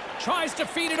boards. Tries to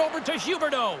feed it over to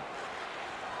Huberdeau.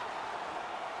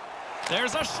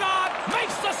 There's a shot.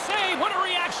 Makes the save. What a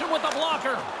reaction with the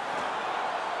blocker.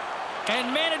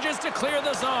 And manages to clear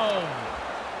the zone.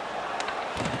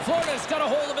 Florida's got a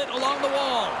hold of it along the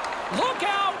wall. Look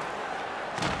out!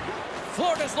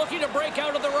 Florida's looking to break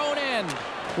out of their own end.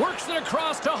 Works it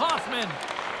across to Hoffman.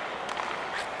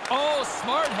 Oh,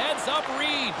 smart heads-up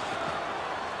read.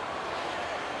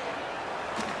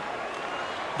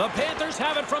 The Panthers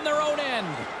have it from their own end.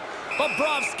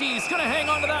 Bobrovsky's going to hang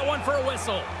on to that one for a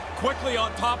whistle. Quickly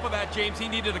on top of that, James, he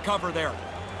needed a cover there.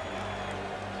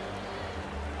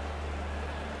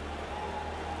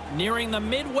 Nearing the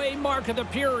midway mark of the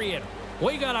period.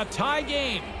 We got a tie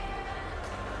game.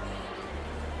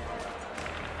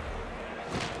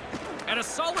 And a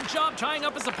solid job tying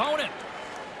up his opponent.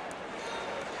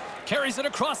 Carries it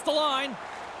across the line.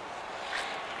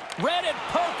 Read it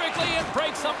perfectly and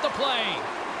breaks up the play.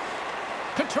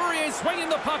 Couturier swinging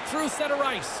the puck through center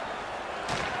ice.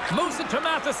 Moves it to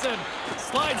Matheson.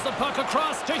 Slides the puck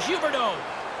across to Huberdeau.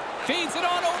 Feeds it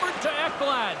on over to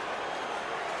Ekblad.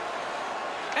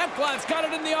 Ekblad's got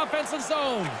it in the offensive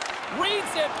zone.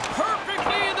 Reads it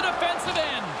perfectly in the defensive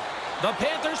end. The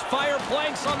Panthers fire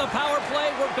blanks on the power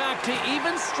play. We're back to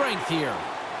even strength here.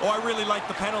 Oh, I really like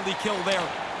the penalty kill there.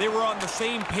 They were on the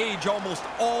same page almost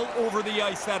all over the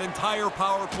ice that entire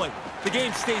power play. The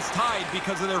game stays tied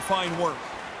because of their fine work.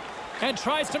 And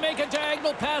tries to make a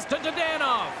diagonal pass to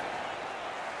Zdanov.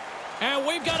 And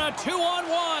we've got a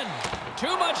 2-on-1.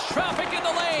 Too much traffic in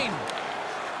the lane.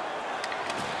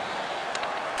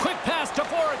 Quick pass to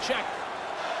Voracek.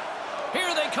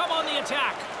 Here they come on the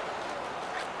attack.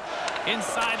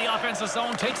 Inside the offensive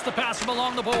zone, takes the pass from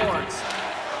along the boards.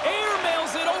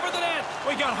 Airmails it over the net.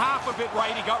 We got half of it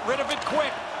right. He got rid of it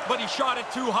quick, but he shot it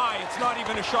too high. It's not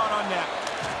even a shot on net.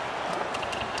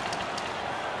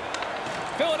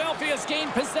 Philadelphia's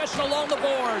gained possession along the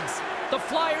boards. The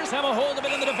Flyers have a hold of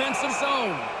it in the defensive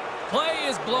zone. Play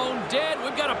is blown dead.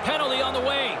 We've got a penalty on the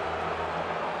way.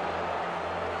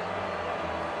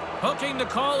 Hooking the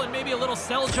call and maybe a little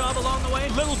sell job along the way.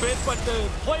 A little bit, but the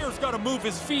player's got to move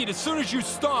his feet. As soon as you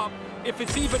stop, if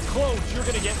it's even close, you're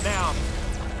going to get nabbed.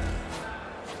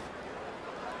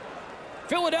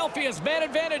 Philadelphia's man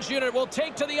advantage unit will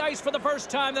take to the ice for the first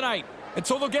time tonight. And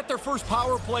so they'll get their first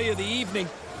power play of the evening.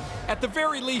 At the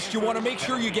very least, you want to make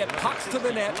sure you get pucks to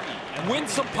the net, win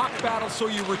some puck battles so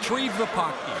you retrieve the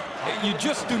puck. You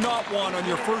just do not want on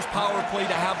your first power play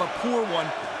to have a poor one,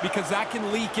 because that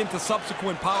can leak into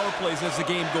subsequent power plays as the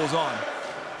game goes on.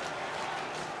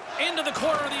 Into the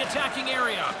corner of the attacking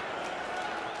area.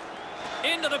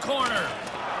 Into the corner.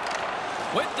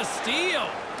 With the steal.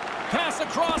 Pass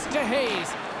across to Hayes.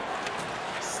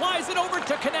 Slides it over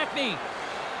to Konechny.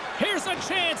 Here's a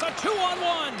chance, a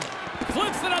 2-on-1.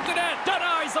 Flips it up to net,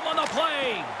 denies him on the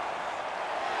play.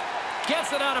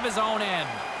 Gets it out of his own end.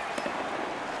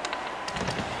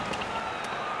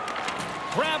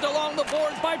 Grabbed along the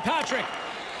boards by Patrick.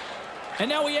 And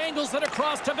now he angles it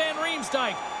across to Van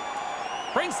Riemsdyk.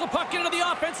 Brings the puck into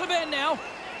the offensive end now.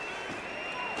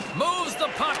 Moves the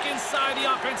puck inside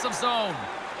the offensive zone.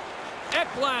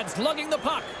 Ekblad's lugging the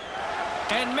puck.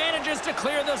 And manages to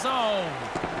clear the zone.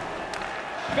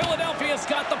 Philadelphia's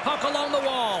got the puck along the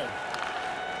wall.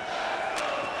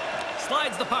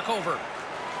 Slides the puck over.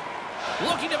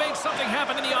 Looking to make something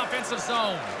happen in the offensive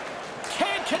zone.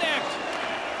 Can't connect.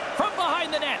 From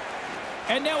behind the net.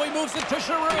 And now he moves it to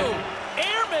Giroux.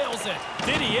 Airmails it.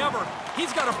 Did he ever?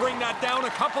 He's got to bring that down a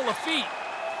couple of feet.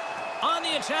 On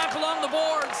the attack along the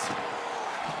boards.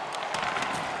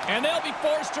 And they'll be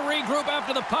forced to regroup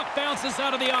after the puck bounces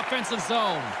out of the offensive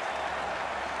zone.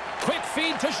 Quick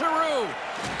feed to Giroux.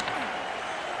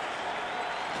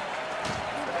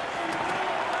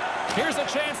 Here's a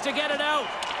chance to get it out.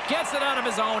 Gets it out of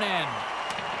his own end.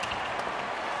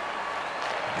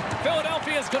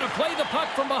 Philadelphia's going to play the puck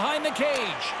from behind the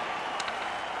cage.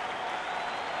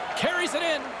 Carries it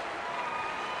in.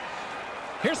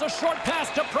 Here's a short pass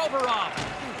to Provorov.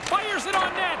 Fires it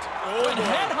on net. Oh, and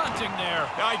headhunting there.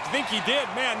 I think he did.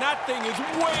 Man, that thing is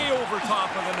way over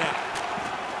top of the net.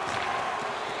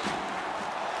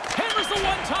 Hammers the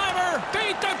one-timer.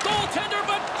 Beat the goaltender,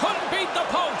 but couldn't beat the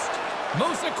post.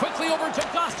 Moves it quickly over to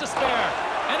Gostisbehere.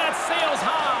 And that sails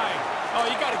high. Oh,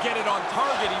 you got to get it on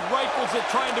target. He rifles it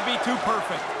trying to be too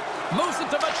perfect. Moves it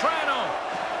to Vatrano.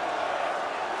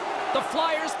 The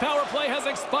Flyers' power play has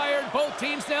expired. Both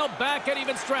teams now back at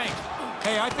even strength.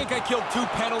 Hey, I think I killed 2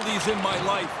 penalties in my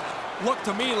life. Looked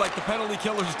to me like the penalty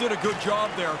killers did a good job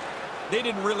there. They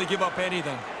didn't really give up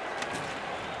anything.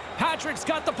 Patrick's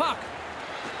got the puck.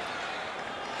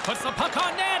 Puts the puck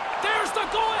on net. There's the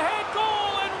go-ahead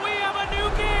goal, and we have a new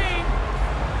game.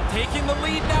 Taking the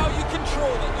lead now, you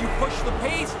control it. You push the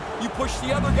pace, you push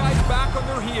the other guys back on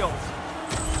their heels.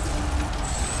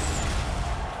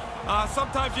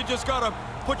 Sometimes you just gotta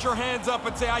put your hands up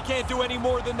and say, I can't do any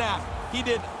more than that. He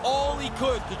did all he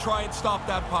could to try and stop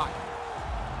that puck.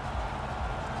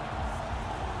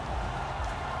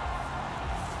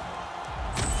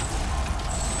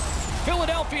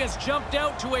 Philadelphia's jumped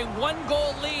out to a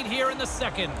 1-goal lead here in the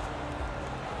second.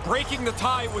 Breaking the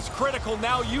tie was critical.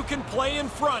 Now you can play in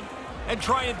front and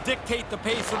try and dictate the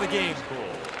pace of the game.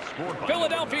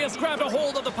 Philadelphia's grabbed a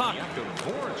hold of the puck.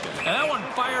 And that one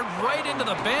fired right into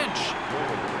the bench.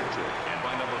 And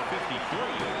by number 53,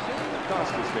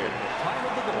 Gostisbehere. Time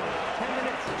of the goal, 10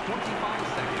 minutes, 25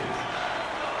 seconds.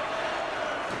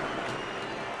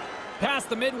 Past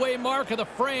the midway mark of the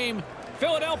frame,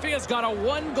 Philadelphia's got a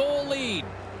 1-goal lead.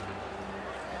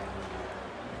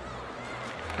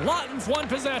 Lawton's won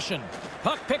possession.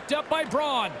 Puck picked up by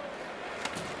Braun.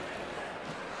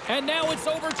 And now it's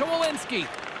over to Welinski.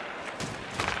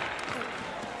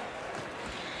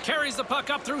 Carries the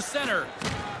puck up through center.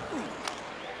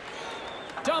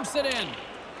 Dumps it in.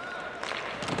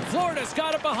 Florida's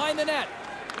got it behind the net.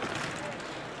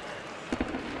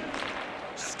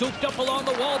 Scooped up along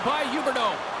the wall by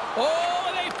Huberdeau. Oh,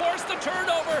 and they forced the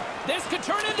turnover. This could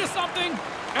turn into something.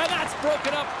 And that's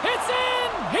broken up. It's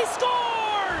in! He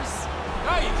scores!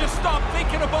 Now you just stop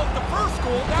thinking about the first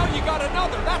goal. Now you got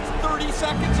another. That's 30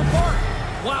 seconds apart.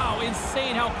 Wow,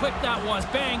 insane how quick that was.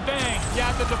 Bang, bang.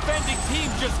 Yeah, the defending team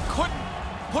just couldn't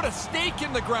put a stake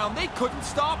in the ground. They couldn't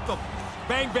stop them.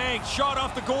 Bang, bang, shot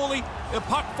off the goalie. The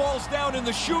puck falls down, and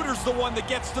the shooter's the one that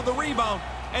gets to the rebound,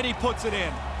 and he puts it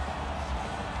in.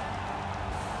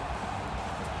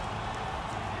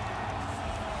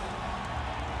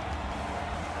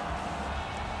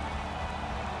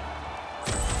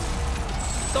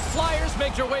 The Flyers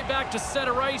make their way back to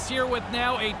center ice here with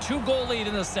now a 2-goal lead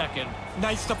in the second.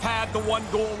 Nice to pad the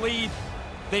 1-goal lead.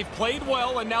 They've played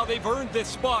well, and now they've earned this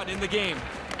spot in the game.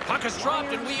 Puck is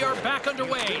dropped, and we are back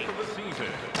underway.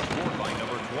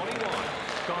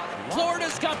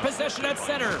 Florida's got possession at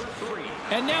center.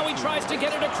 And now he tries to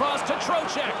get it across to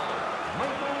Trocheck.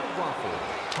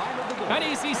 An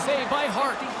easy save by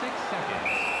Hart.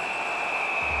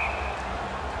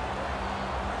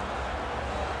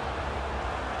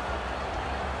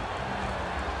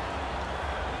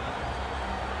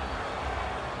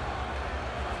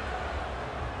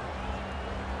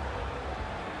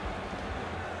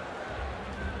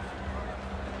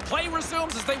 Play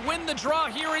resumes as they win the draw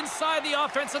here inside the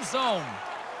offensive zone.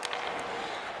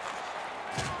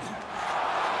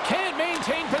 Can't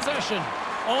maintain possession.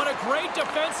 On a great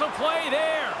defensive play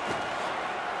there.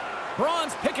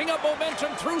 Braun's picking up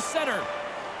momentum through center.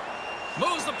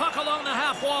 Moves the puck along the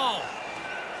half wall.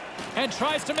 And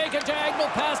tries to make a diagonal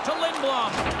pass to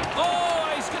Lindblom.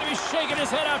 Oh, he's going to be shaking his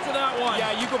head after that one.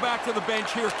 Yeah, you go back to the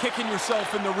bench here, kicking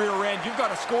yourself in the rear end. You've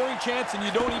got a scoring chance, and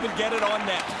you don't even get it on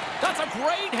net. That's a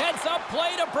great heads-up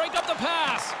play to break up the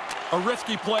pass. A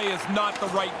risky play is not the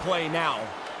right play now.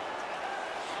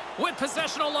 With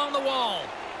possession along the wall.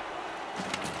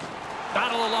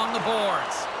 Battle along the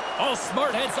boards. Oh,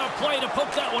 smart heads-up play to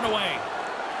poke that one away.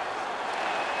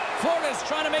 Florida's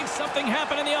trying to make something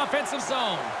happen in the offensive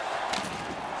zone.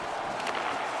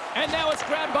 And now it's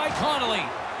grabbed by Connolly.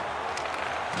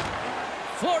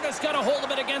 Florida's got a hold of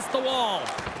it against the wall.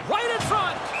 Right in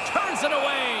front. Turns it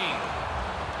away.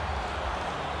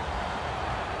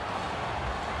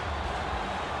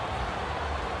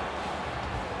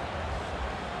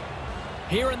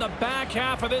 Here in the back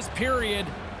half of this period,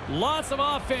 lots of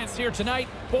offense here tonight.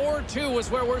 4-2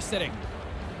 is where we're sitting.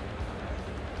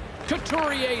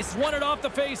 Couturier's won it off the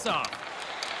faceoff.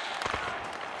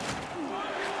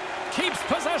 Keeps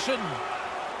possession.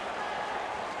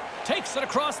 Takes it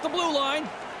across the blue line.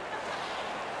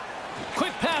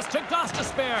 Quick pass to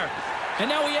Gostisbehere. And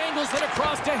now he angles it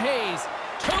across to Hayes.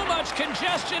 Too much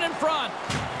congestion in front.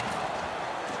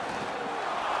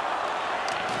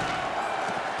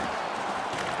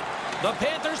 The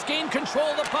Panthers gain control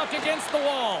of the puck against the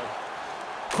wall.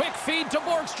 Quick feed to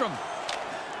Borgstrom.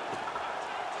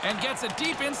 And gets it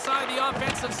deep inside the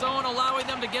offensive zone, allowing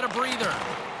them to get a breather.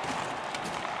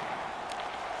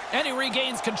 And he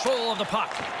regains control of the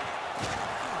puck.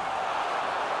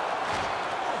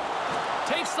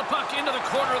 Takes the puck into the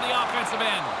corner of the offensive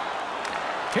end.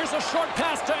 Here's a short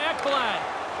pass to Ekblad.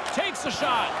 Takes a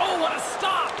shot. Oh, what a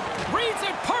stop. Reads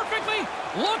it perfectly.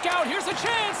 Look out, here's a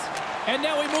chance. And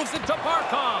now he moves it to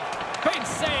Barkov. Big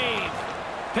save.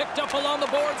 Picked up along the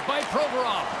boards by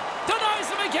Provorov. Denies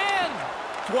him again.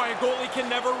 That's why a goalie can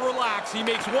never relax. He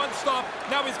makes one stop.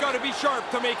 Now he's got to be sharp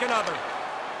to make another.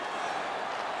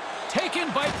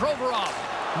 Taken by Provorov.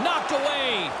 Knocked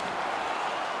away.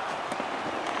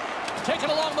 Taken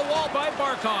along the wall by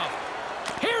Barkov.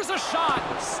 Here's a shot.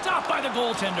 Stopped by the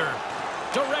goaltender.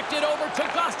 Directed over to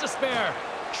Gostisbehere.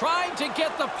 Trying to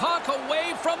get the puck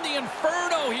away from the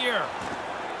Inferno here.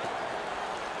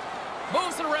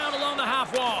 Moves it around along the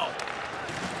half wall.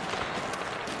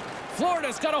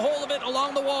 Florida's got a hold of it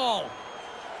along the wall.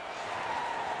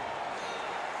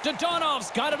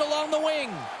 Dodonov's got it along the wing.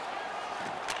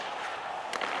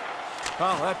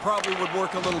 Well, that probably would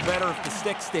work a little better if the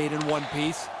stick stayed in one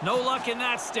piece. No luck in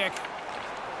that stick.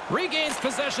 Regains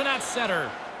possession at center.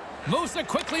 Moves it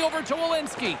quickly over to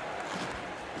Walensky.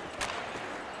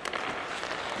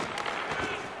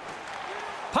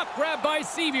 Puck grab by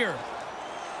Sevier.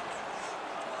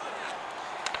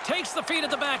 Takes the feed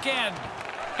at the back end.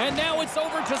 And now it's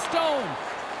over to Stone.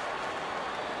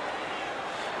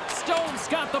 Stone's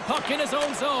got the puck in his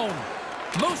own zone.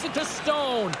 Moves it to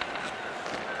Stone.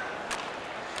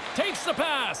 Takes the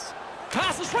pass.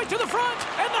 Passes right to the front.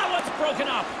 And that one's broken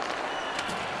up.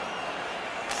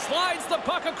 Slides the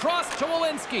puck across to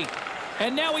Walensky.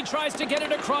 And now he tries to get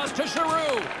it across to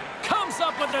Giroux. Comes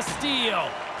up with the steal.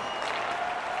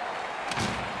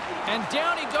 And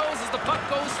down he goes as the puck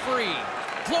goes free.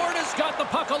 Florida's got the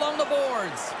puck along the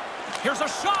boards. Here's a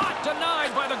shot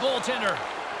denied by the goaltender.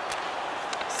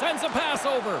 Sends a pass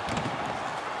over.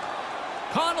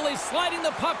 Connolly sliding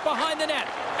the puck behind the net.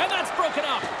 And that's broken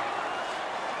up.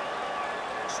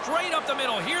 Straight up the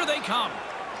middle. Here they come.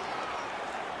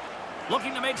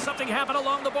 Looking to make something happen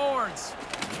along the boards.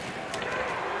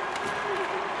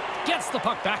 Gets the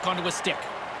puck back onto his stick.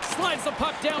 Slides the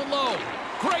puck down low.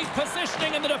 Great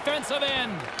positioning in the defensive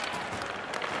end.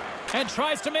 And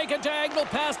tries to make a diagonal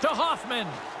pass to Hoffman.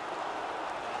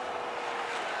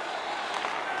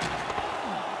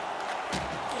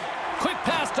 Quick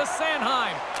pass to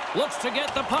Sanheim. Looks to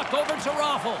get the puck over to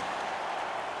Raffl.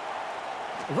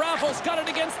 Raffl's got it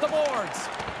against the boards.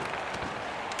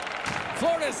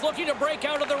 Florida's looking to break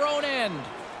out of their own end.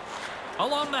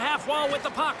 Along the half wall with the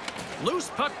puck. Loose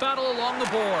puck battle along the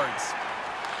boards.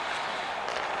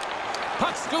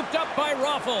 Puck scooped up by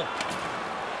Raffl.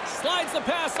 Slides the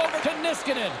pass over to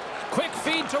Niskanen. Quick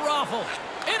feed to Raffl.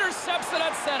 Intercepts it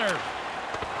at center.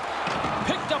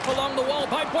 Picked up along the wall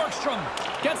by Borgstrom.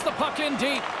 Gets the puck in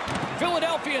deep.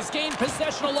 Philadelphia's gained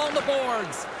possession along the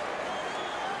boards.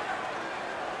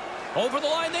 Over the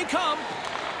line they come.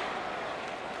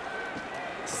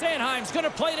 Sanheim's going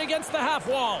to play it against the half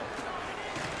wall.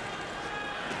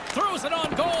 Throws it on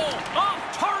goal. Off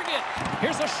target.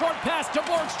 Here's a short pass to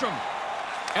Borgstrom.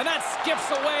 And that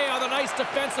skips away on a nice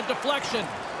defensive deflection.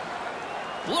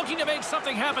 Looking to make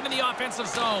something happen in the offensive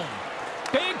zone.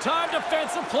 Big-time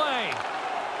defensive play.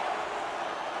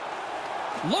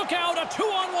 Look out, a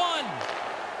 2-on-1.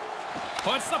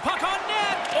 Puts the puck on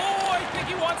net. Oh, I think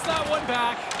he wants that one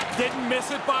back. Didn't miss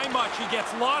it by much. He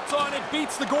gets lots on it,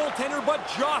 beats the goaltender, but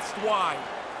just wide.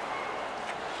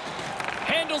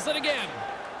 Handles it again.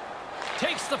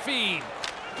 Takes the feed.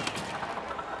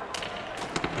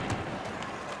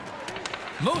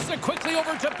 Moves it quickly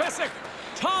over to Pysyk.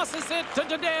 Tosses it to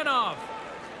Dadonov.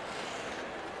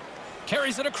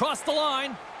 Carries it across the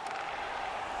line.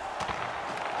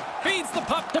 Feeds the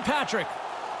puck to Patrick.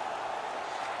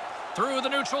 Through the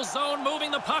neutral zone,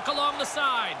 moving the puck along the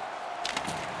side.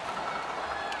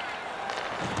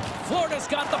 Florida's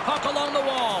got the puck along the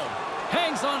wall.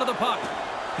 Hangs onto the puck.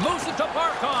 Moves it to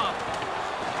Barkov.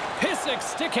 Pysyk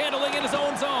stick handling in his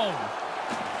own zone.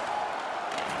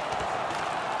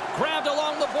 Grabbed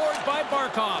along the boards by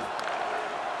Barkov.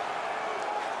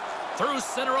 Through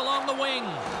center along the wing.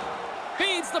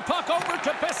 Feeds the puck over to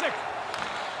Pysyk.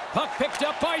 Puck picked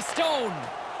up by Stone.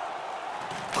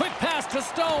 Quick pass to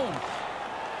Stone.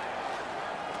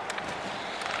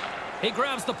 He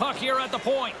grabs the puck here at the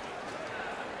point.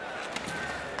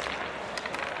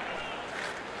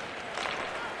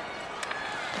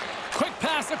 Quick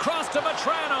pass across to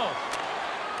Vetrano.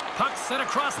 Puck sent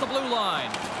across the blue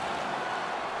line.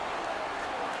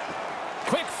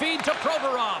 Quick feed to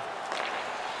Provorov.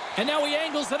 And now he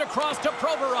angles it across to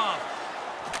Provorov.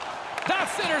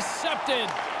 That's intercepted.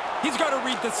 He's got to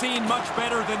read the scene much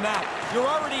better than that. You're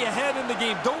already ahead in the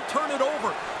game. Don't turn it over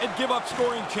and give up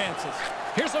scoring chances.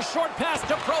 Here's a short pass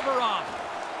to Provorov.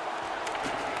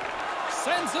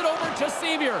 Sends it over to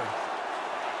Sevier.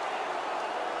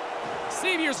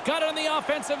 Sevier's got it on the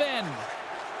offensive end.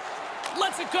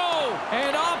 Lets it go.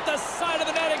 And off the side of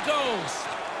the net it goes.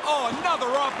 Oh,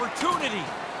 another opportunity.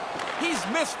 He's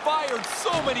misfired so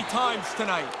many times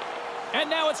tonight. And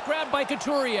now it's grabbed by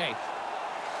Couturier.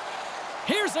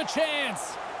 Here's a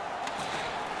chance.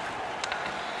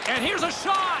 And here's a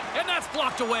shot. And that's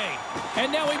blocked away.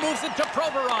 And now he moves it to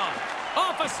Provorov.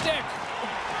 Off a stick.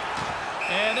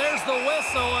 And there's the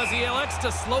whistle as he elects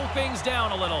to slow things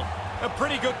down a little. A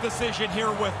pretty good decision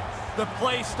here with the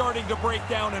play starting to break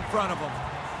down in front of him.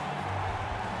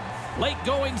 Late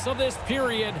goings of this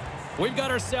period. We've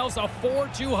got ourselves a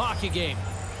 4-2 hockey game.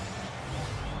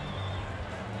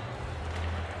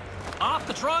 Off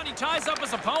the draw, and he ties up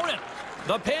his opponent.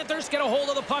 The Panthers get a hold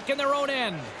of the puck in their own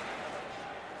end.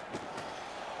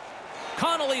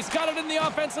 Connolly's got it in the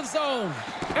offensive zone.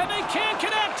 And they can't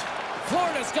connect.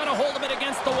 Florida's got a hold of it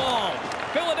against the wall.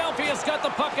 Philadelphia's got the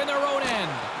puck in their own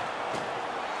end.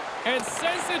 And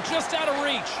sends it just out of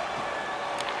reach.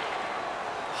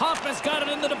 Hoffman's got it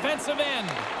in the defensive end.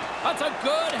 That's a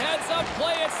good heads-up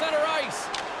play at center ice.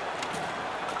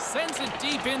 Sends it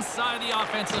deep inside the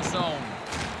offensive zone.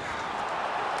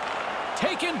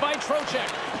 Taken by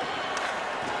Trocheck.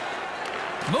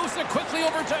 Moves it quickly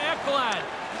over to Ekblad.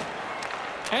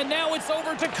 And now it's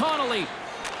over to Connolly.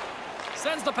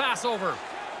 Sends the pass over.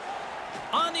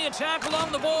 On the attack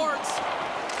along the boards.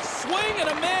 Swing and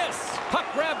a miss. Puck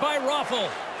grabbed by Raffl.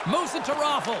 Moves it to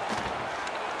Raffl.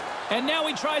 And now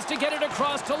he tries to get it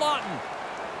across to Lawton.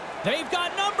 They've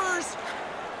got numbers.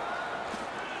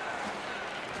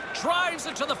 Drives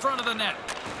it to the front of the net.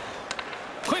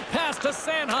 Quick pass to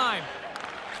Sanheim.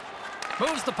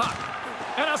 Moves the puck.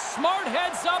 And a smart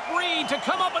heads-up read to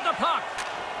come up with the puck.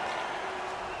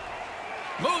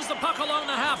 Moves the puck along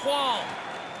the half wall.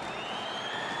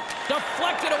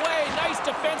 Deflected away. Nice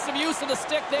defensive use of the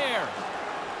stick there.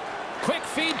 Quick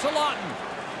feed to Lawton.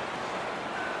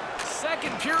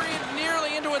 Second period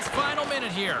nearly into its final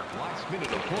minute here. Last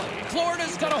minute of play.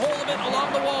 Florida's got a hold of it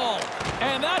along the wall.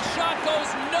 And that shot goes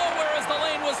nowhere as the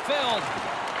lane was filled.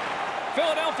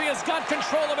 Philadelphia's got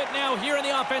control of it now here in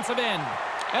the offensive end.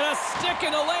 And a stick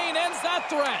in the lane ends that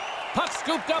threat. Puck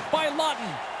scooped up by Lawton.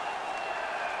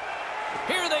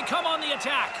 Here they come on the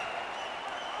attack.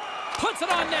 Puts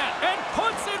it on net and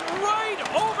puts it right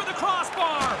over the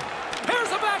crossbar.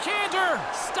 Here's a backhander.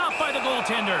 Stopped by the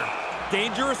goaltender.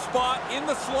 Dangerous spot in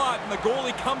the slot, and the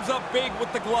goalie comes up big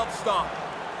with the glove stop.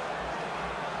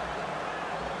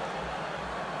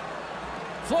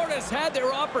 Florida's had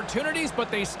their opportunities, but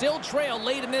they still trail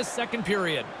late in this second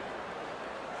period.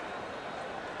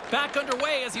 Back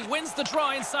underway as he wins the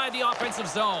draw inside the offensive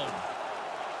zone.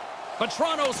 But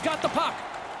Toronto's got the puck.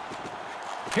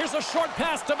 Here's a short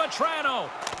pass to Vetrano.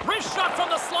 Wrist shot from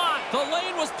the slot. The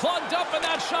lane was plugged up and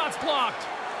that shot's blocked.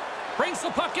 Brings the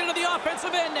puck into the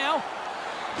offensive end now.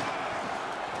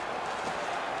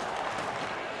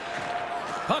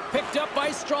 Puck picked up by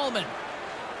Stralman.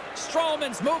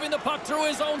 Stralman's moving the puck through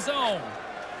his own zone.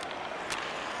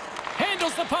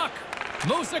 Handles the puck.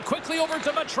 Moves it quickly over to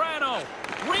Vetrano.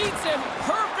 Reads him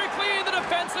perfectly in the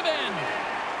defensive end.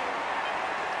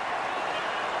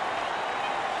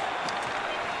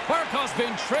 Barkov's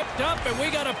been tripped up, and we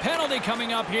got a penalty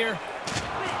coming up here.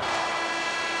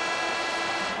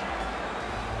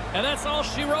 And that's all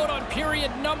she wrote on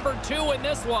period number 2 in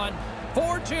this one.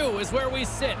 4-2 is where we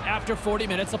sit after 40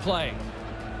 minutes of play.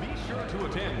 Be sure to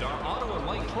attend our Auto and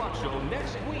Light Truck Show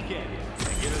next weekend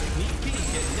and get a sneak peek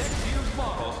at next year's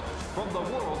models from the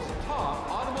world's top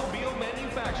automobile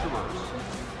manufacturers.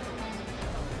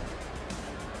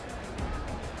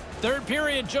 Third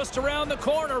period just around the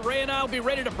corner. Ray and I will be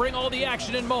ready to bring all the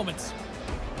action in moments.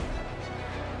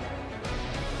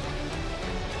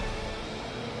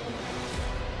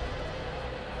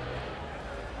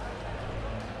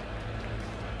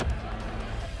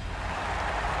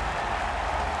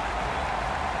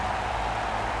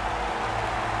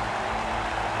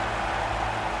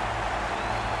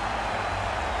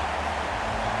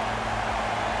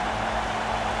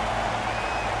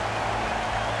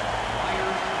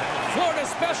 Florida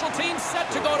special teams set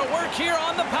to go to work here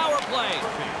on the power play.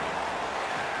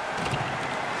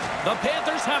 The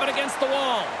Panthers have it against the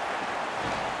wall.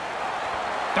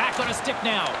 Back on a stick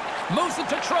now. Moves it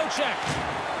to Trocheck.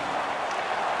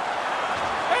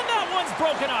 And that one's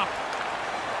broken up.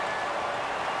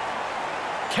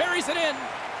 Carries it in.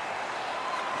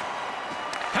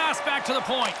 Pass back to the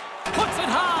point. Puts it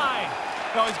high.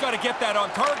 No, he's got to get that on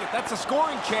target. That's a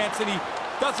scoring chance, and he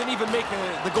doesn't even make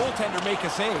the goaltender make a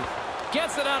save.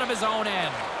 Gets it out of his own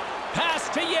end. Pass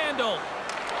to Yandel.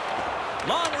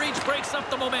 Long reach breaks up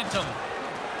the momentum.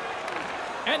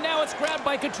 And now it's grabbed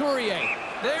by Couturier.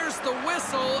 There's the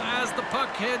whistle as the puck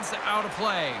heads out of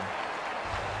play.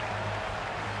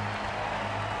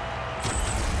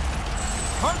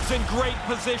 Hart's in great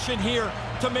position here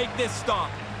to make this stop.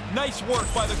 Nice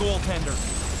work by the goaltender.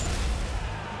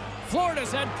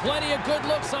 Florida's had plenty of good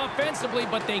looks offensively,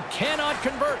 but they cannot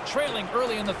convert, trailing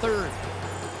early in the third.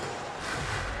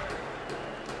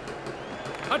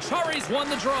 Achari's won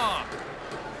the draw.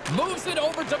 Moves it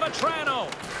over to Vetrano.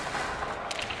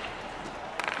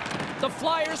 The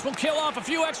Flyers will kill off a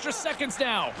few extra seconds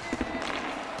now.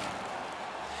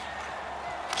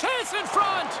 Chance in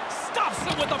front. Stops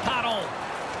it with the paddle.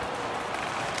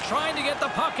 Trying to get the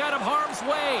puck out of harm's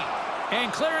way.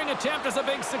 And clearing attempt is a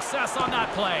big success on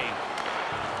that play.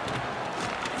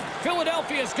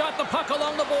 Philadelphia's got the puck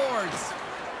along the boards.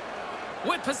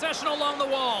 With possession along the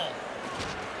wall.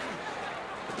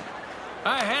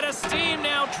 Ahead of steam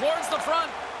now towards the front.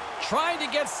 Trying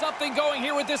to get something going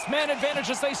here with this man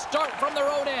advantage as they start from their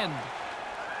own end.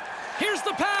 Here's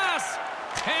the pass.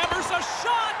 Hammers a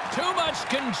shot. Too much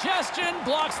congestion.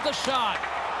 Blocks the shot.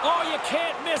 Oh, you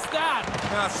can't miss that.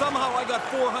 Somehow I got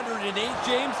 408,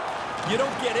 James. You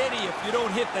don't get any if you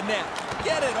don't hit the net.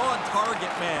 Get it on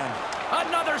target, man.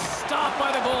 Another stop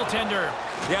by the goaltender.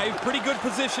 Yeah, he's pretty good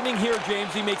positioning here,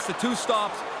 James. He makes the 2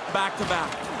 stops back-to-back.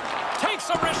 Takes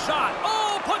a wrist shot.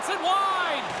 Oh, puts it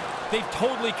wide. They've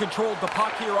totally controlled the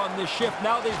puck here on this shift.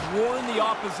 Now they've worn the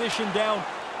opposition down.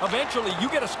 Eventually, you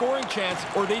get a scoring chance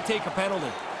or they take a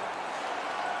penalty.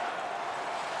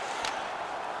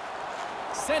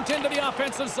 Sent into the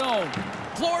offensive zone.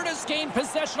 Florida's gained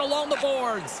possession along the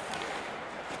boards.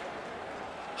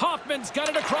 Hoffman's got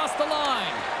it across the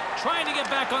line. Trying to get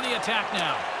back on the attack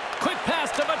now. Quick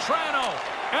pass to Vetrano.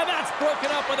 And that's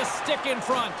broken up with a stick in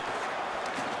front.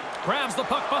 grabs the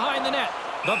puck behind the net.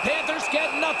 The Panthers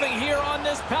get nothing here on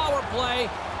this power play.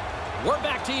 We're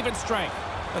back to even strength.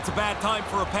 That's a bad time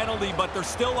for a penalty, but they're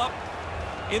still up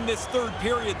in this third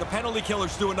period. The penalty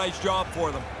killers do a nice job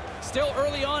for them. Still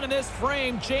early on in this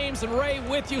frame, James and Ray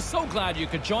with you. So glad you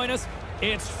could join us.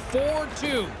 It's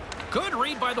 4-2. Good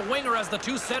read by the winger as the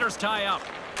two centers tie up.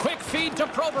 Quick feed to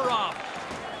Provorov.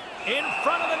 In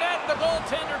front of the net, the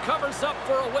goaltender covers up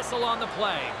for a whistle on the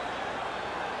play.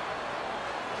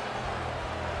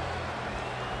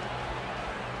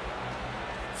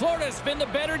 Florida's been the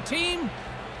better team,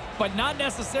 but not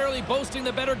necessarily boasting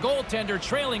the better goaltender,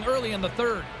 trailing early in the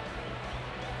third.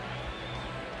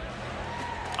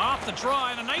 Off the draw,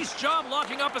 and a nice job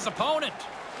locking up his opponent.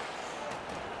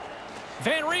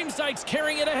 Van Riemsdyk's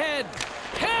carrying it ahead.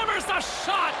 Hammers the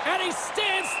shot, and he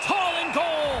stands tall in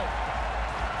goal.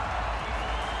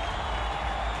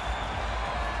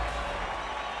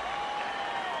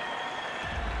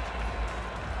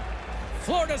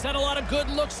 Florida's had a lot of good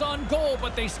looks on goal,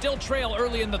 but they still trail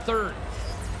early in the third.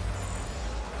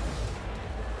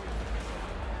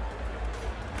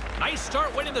 Nice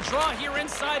start winning the draw here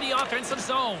inside the offensive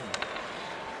zone.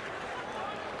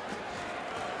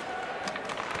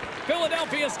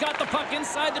 Philadelphia's got the puck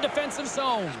inside the defensive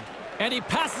zone. And he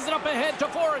passes it up ahead to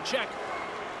Voracek.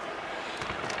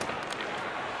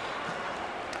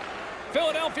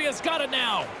 Philadelphia's got it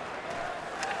now.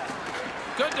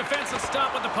 Good defensive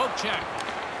stop with the poke check.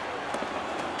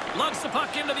 Lugs the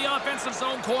puck into the offensive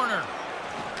zone corner.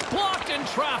 Blocked in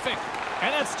traffic.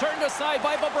 And that's turned aside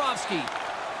by Bobrovsky.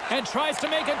 And tries to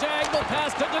make a diagonal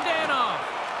pass to Dadonov.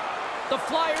 The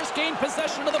Flyers gain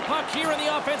possession of the puck here in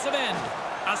the offensive end.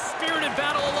 A spirited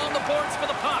battle along the boards for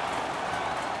the puck.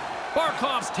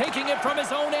 Barkov's taking it from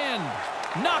his own end.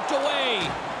 Knocked away.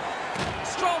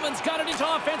 Stroman's got it into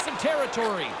offensive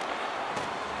territory.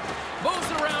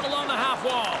 Moves it around along the half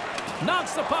wall.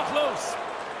 Knocks the puck loose.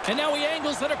 And now he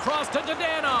angles it across to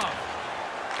Dadonov.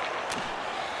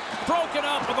 Broken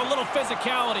up with a little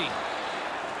physicality.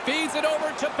 Feeds it over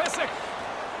to Pysyk.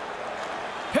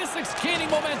 Pysyk's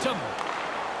gaining momentum.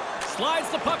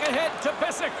 Slides the puck ahead to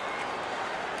Pysyk.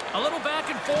 A little back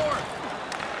and forth.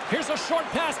 Here's a short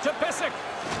pass to Pysyk.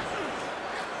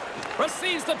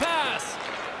 Receives the pass.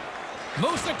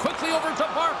 Moves it quickly over to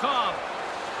Barkov.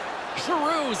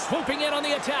 Giroux swooping in on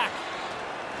the attack.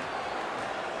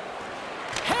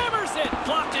 Hammers it.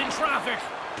 Blocked in traffic.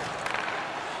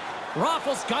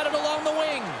 Raffles got it along the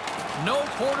wing. No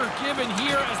quarter given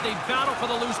here as they battle for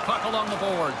the loose puck along the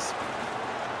boards.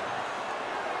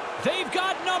 They've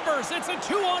got numbers. It's a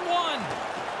 2-on-1.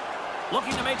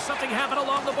 Looking to make something happen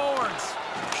along the boards.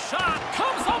 Shot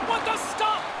comes up with the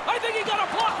stop. I think he got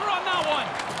a blocker on that one.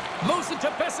 Moves it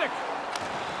to Pysyk.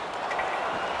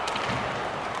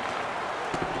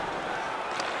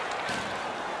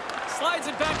 Slides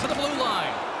it back to the blue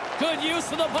line. Good use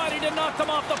of the body to knock them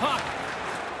off the puck.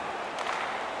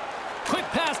 Quick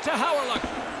pass to Howard.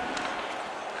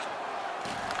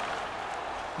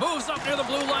 Moves up near the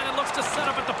blue line and looks to set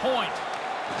up at the point.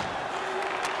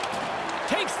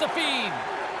 Takes the feed.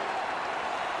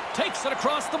 Takes it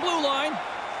across the blue line.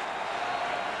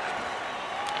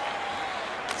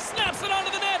 Snaps it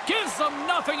onto the net. Gives them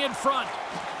nothing in front.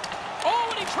 Oh,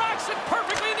 and he tracks it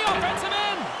perfectly in the offensive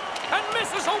end. And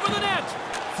misses over the net.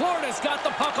 Florida's got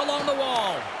the puck along the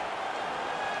wall.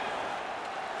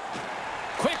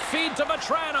 Quick feed to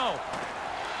Vatrano.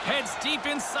 Heads deep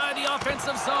inside the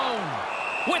offensive zone.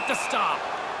 With the stop.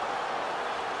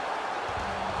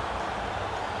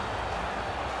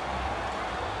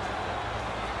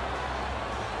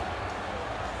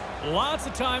 Lots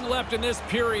of time left in this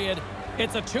period.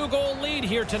 It's a 2-goal lead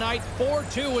here tonight.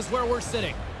 4-2 is where we're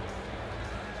sitting.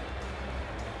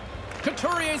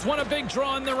 Couturier's won a big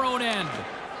draw in their own end.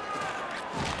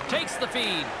 Takes the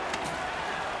feed.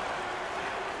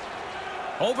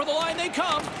 Over the line they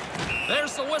come.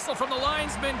 There's the whistle from the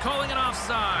linesman calling it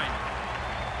offside.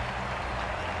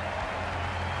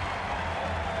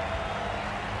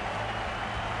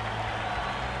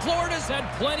 Florida's had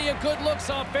plenty of good looks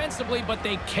offensively, but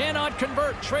they cannot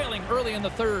convert, trailing early in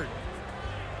the third.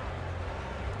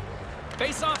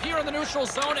 Face off here in the neutral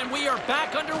zone, and we are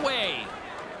back underway.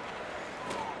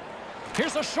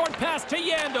 Here's a short pass to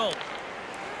Yandel.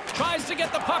 Tries to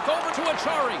get the puck over to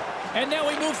Achari. And now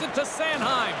he moves it to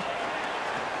Sanheim.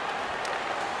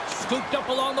 Scooped up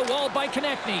along the wall by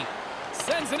Konechny.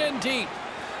 Sends it in deep.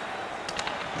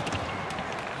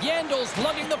 Yandel's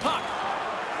lugging the puck.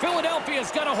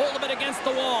 Philadelphia's got a hold of it against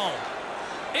the wall.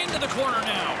 Into the corner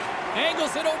now.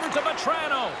 Angles it over to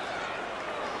Vatrano.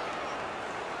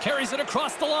 Carries it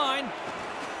across the line.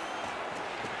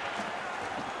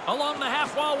 Along the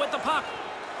half wall with the puck.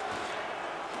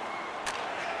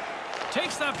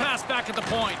 Takes that pass back at the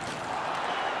point.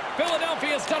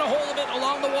 Philadelphia's got a hold of it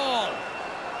along the wall.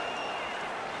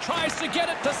 Tries to get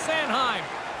it to Sanheim.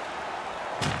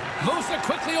 Moves it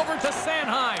quickly over to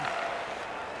Sanheim.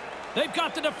 They've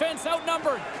got the defense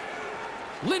outnumbered.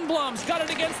 Lindblom's got it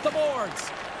against the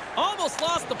boards. Almost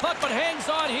lost the puck, but hangs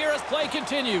on here as play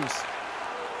continues.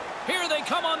 Here they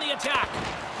come on the attack.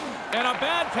 And a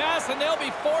bad pass, and they'll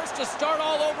be forced to start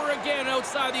all over again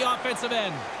outside the offensive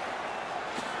end.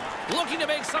 Looking to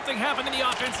make something happen in the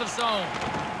offensive zone.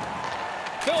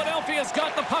 Philadelphia's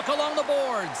got the puck along the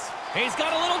boards. He's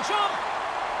got a little jump.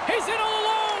 He's in all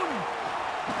alone.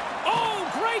 Oh,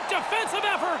 great defensive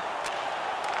effort.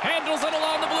 Handles it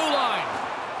along the blue line.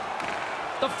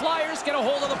 The Flyers get a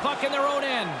hold of the puck in their own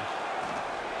end.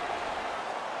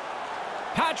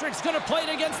 Patrick's going to play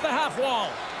it against the half wall.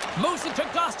 Moves it to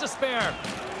Gostisbehere.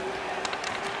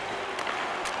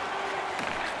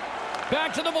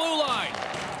 Back to the blue line.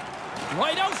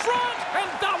 Right out front, and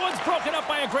that one's broken up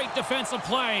by a great defensive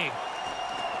play.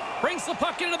 Brings the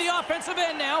puck into the offensive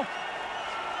end now.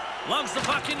 Lugs the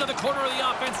puck into the corner of the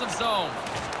offensive zone.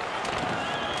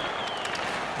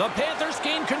 The Panthers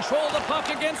gain control of the puck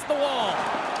against the wall.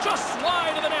 Just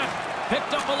wide of the net.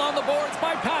 Picked up along the boards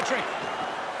by Patrick.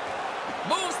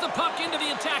 Moves the puck into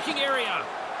the attacking area.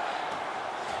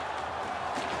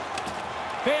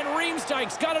 Van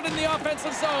Riemsdyk's got it in the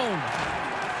offensive zone.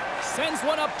 Sends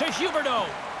one up to Huberdeau.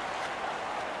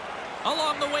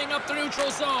 Along the wing up the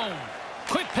neutral zone.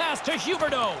 Quick pass to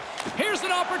Huberdeau. Here's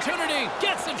an opportunity.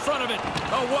 Gets in front of it.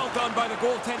 Oh, well done by the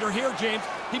goaltender here, James.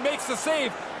 He makes the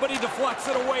save, but he deflects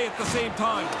it away at the same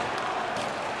time.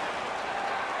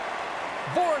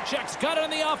 Voracek's got it on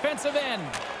the offensive end.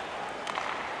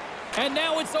 And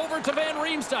now it's over to Van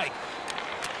Riemsdyk.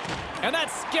 And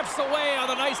that skips away on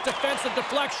a nice defensive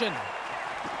deflection.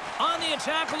 On the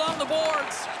attack along the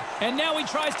boards. And now he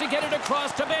tries to get it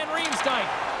across to Van Riemsdyk.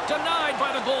 Denied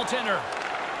by the goaltender.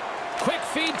 Quick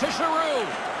feed to Giroux.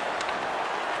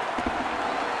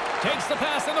 Takes the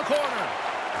pass in the corner.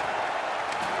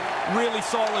 Really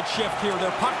solid shift here.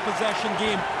 Their puck possession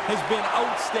game has been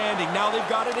outstanding. Now they've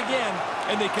got it again,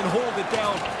 and they can hold it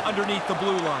down underneath the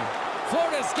blue line.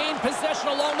 Florida's gained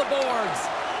possession along the boards.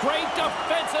 Great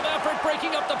defensive effort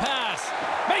breaking up the pass.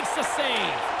 Makes the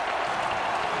save.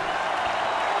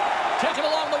 Taken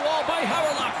along the wall by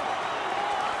Hawryluk.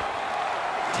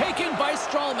 Taken by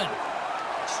Stralman.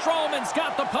 Stralman's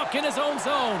got the puck in his own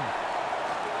zone.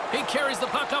 He carries the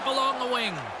puck up along the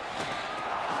wing.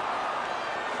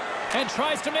 And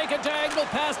tries to make a diagonal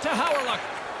pass to Hawryluk.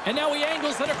 And now he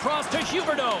angles it across to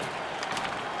Huberdeau.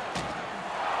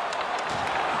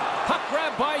 Puck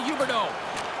grab by Huberdeau.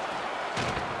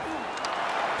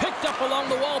 Picked up along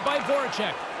the wall by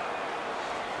Voracek.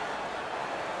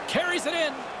 Carries it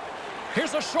in.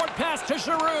 Here's a short pass to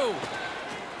Giroux.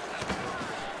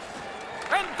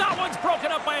 And that one's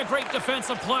broken up by a great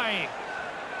defensive play.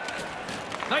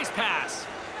 Nice pass.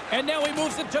 And now he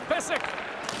moves it to Pysyk.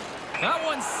 That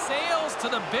one sails to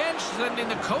the bench, sending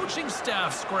the coaching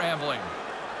staff scrambling.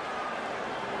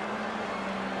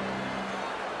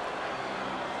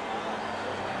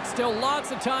 Still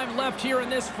lots of time left here in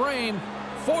this frame.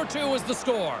 4-2 is the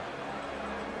score.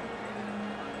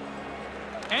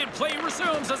 And play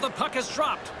resumes as the puck is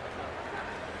dropped.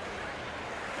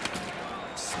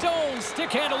 Stone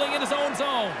stick handling in his own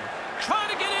zone. Trying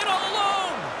to get in all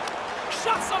alone.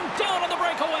 Shuts him down on the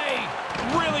breakaway.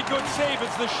 Really good save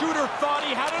as the shooter thought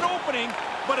he had an opening,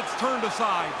 but it's turned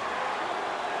aside.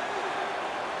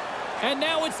 And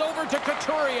now it's over to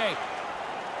Couturier.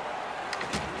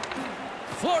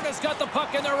 Florida's got the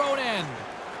puck in their own end.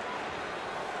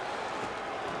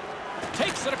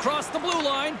 Takes it across the blue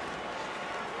line.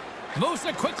 Moves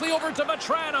it quickly over to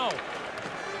Vatrano.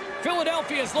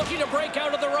 Philadelphia's looking to break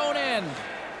out of their own end.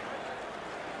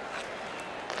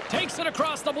 Takes it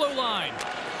across the blue line.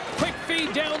 Quick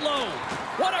feed down low.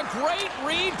 What a great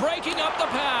read breaking up the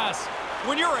pass.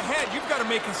 When you're ahead, you've got to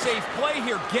make a safe play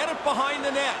here. Get it behind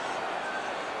the net.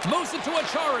 Moves it to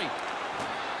Achari.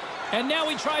 And now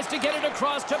he tries to get it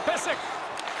across to Pysyk.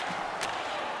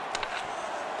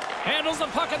 Handles the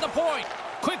puck at the point.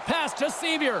 Quick pass to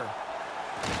Sevier.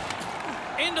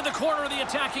 Into the corner of the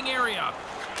attacking area.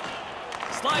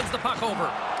 Slides the puck over.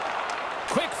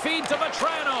 Quick feed to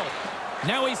Vatrano.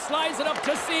 Now he slides it up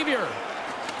to Sevier.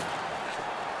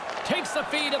 Takes the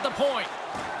feed at the point.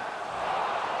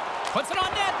 Puts it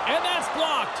on net, and that's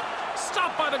blocked.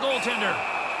 Stopped by the goaltender.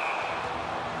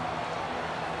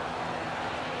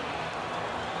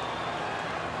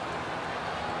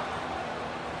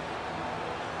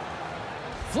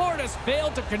 Florida's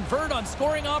failed to convert on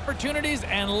scoring opportunities,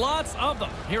 and lots of them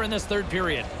here in this third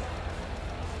period.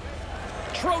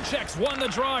 Trocheck's won the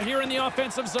draw here in the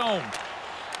offensive zone.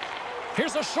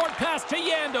 Here's a short pass to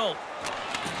Yandel.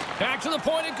 Back to the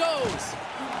point it goes.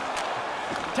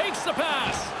 Takes the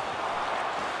pass.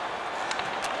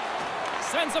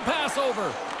 Sends a pass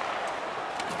over.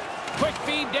 Quick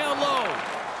feed down low.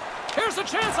 Here's a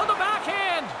chance on the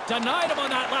backhand. Denied him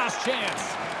on that last chance.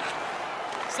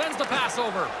 Sends the pass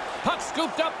over. Puck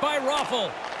scooped up by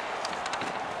Raffl.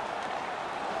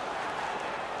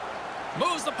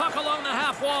 Moves the puck along the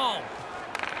half wall.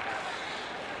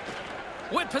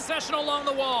 With possession along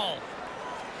the wall.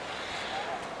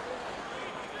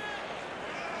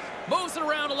 Moves it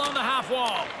around along the half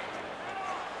wall.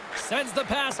 Sends the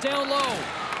pass down low.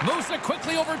 Moves it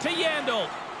quickly over to Yandel.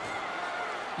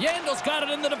 Yandel's got it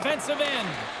in the defensive end.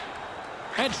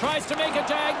 And tries to make a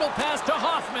diagonal pass to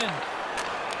Hoffman.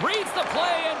 Reads the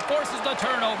play and forces the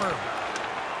turnover.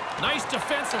 Nice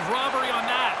defensive robbery on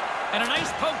that. And a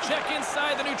nice poke check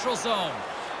inside the neutral zone.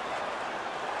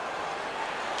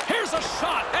 Here's a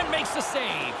shot and makes the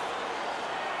save.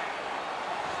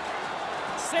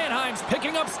 Sanheim's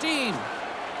picking up steam.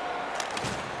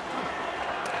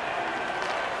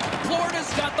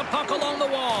 Florida's got the puck along the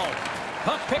wall.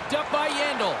 Puck picked up by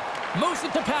Yandel. Moves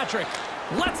it to Patrick.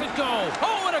 Lets it go.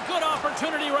 Oh, and a good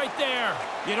opportunity right there.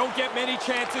 You don't get many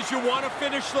chances. You want to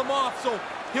finish them off, so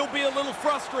he'll be a little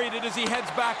frustrated as he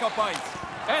heads back up ice.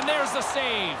 And there's the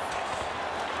save.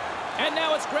 And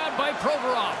now it's grabbed by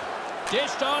Provorov.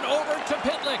 Dished on over to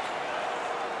Pitlick.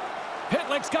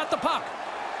 Pitlick's got the puck.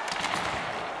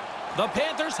 The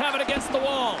Panthers have it against the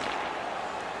wall.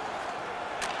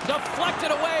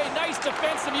 Deflected away. Nice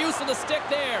defensive use of the stick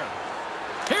there.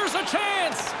 Here's a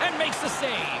chance and makes the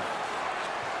save.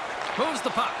 Moves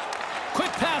the puck.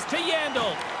 Quick pass to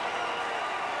Yandel.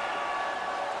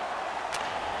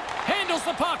 Handles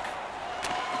the puck.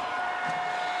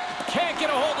 Can't get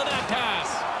a hold of that pass.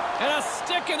 And a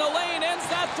stick in the lane ends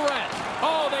that threat.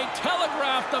 Oh, they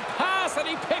telegraphed the pass and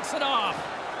he picks it off.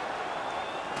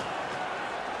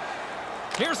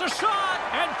 Here's a shot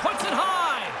and puts it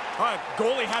high.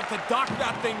 Goalie had to duck.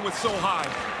 That thing was so high.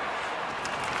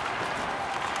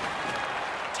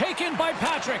 Taken by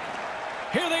Patrick.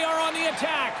 Here they are on the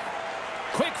attack.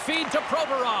 Quick feed to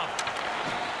Provorov.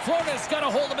 Florida's got a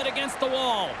hold of it against the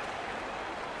wall.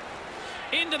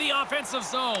 Into the offensive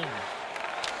zone.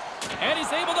 And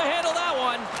he's able to handle that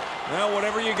one. Well,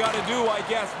 whatever you got to do, I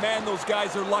guess. Man, those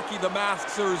guys are lucky the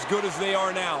masks are as good as they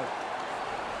are now.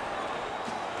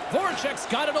 Voracek's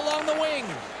got it along the wing.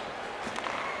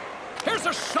 Here's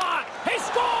a shot. He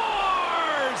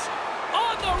scores!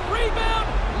 On the rebound,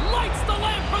 lights the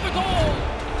lamp for the goal.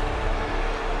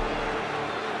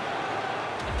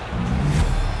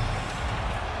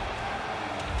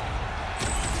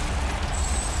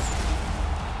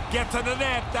 Get to the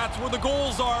net. That's where the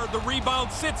goals are. The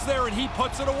rebound sits there, and he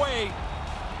puts it away.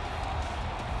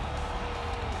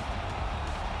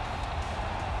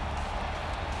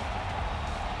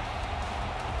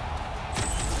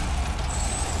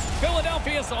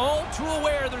 Philadelphia's all too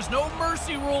aware there's no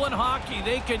mercy rule in hockey.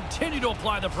 They continue to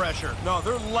apply the pressure. No,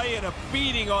 they're laying a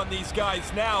beating on these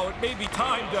guys now. It may be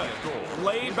time to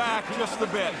lay back just a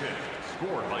bit.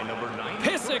 Scored by number 9.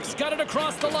 Pisic's got it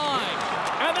across the line.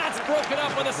 And that's broken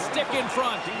up with a stick in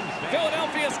front.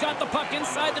 Philadelphia's got the puck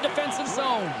inside the defensive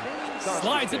zone.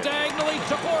 Slides it diagonally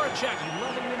to Voracek.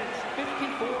 11 minutes,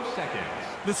 54 seconds.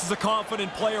 This is a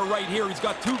confident player right here. He's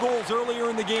got 2 goals earlier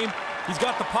in the game. He's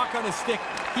got the puck on his stick.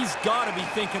 He's got to be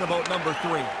thinking about number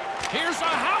 3. Here's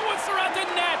a howitzer at the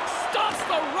net. Stops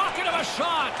the rocket of a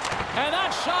shot. And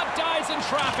that shot dies in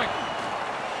traffic.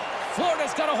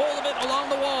 Florida's got a hold of it along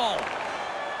the wall.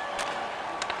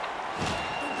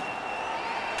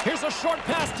 Here's a short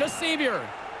pass to Sevier.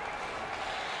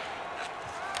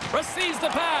 Receives the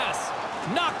pass.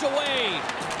 Knocked away.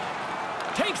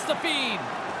 Takes the feed.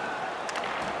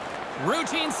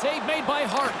 Routine save made by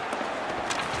Hart.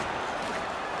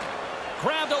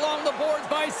 Grabbed along the boards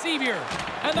by Sevier.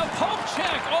 And the poke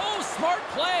check. Oh, smart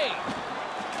play.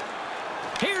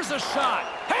 Here's a shot.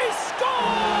 He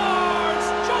scores!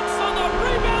 Jumps on the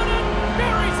rebound and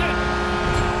buries it.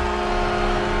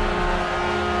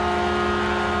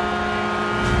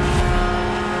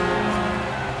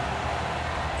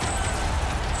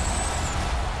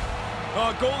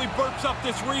 Goalie burps up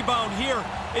this rebound here.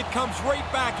 It comes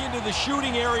right back into the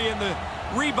shooting area, and the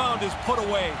rebound is put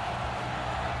away.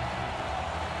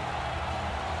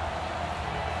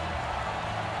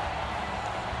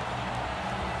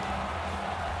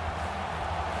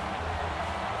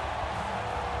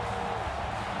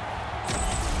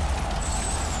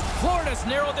 Florida's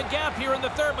narrowed the gap here in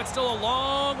the third, but still a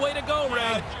long way to go,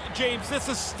 Ray. James, this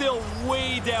is still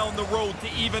way down the road to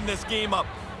even this game up.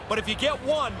 But if you get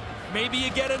one, maybe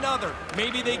you get another.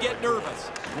 Maybe they get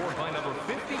nervous. Scored by number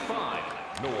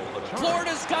 55, Noel Lachar.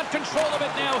 Florida's got control of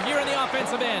it now here in the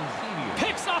offensive end.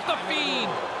 Picks off the feed.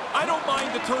 I don't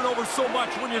mind the turnover so much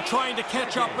when you're trying to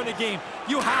catch up in a game.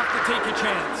 You have to take a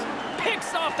chance.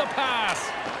 Picks off the pass.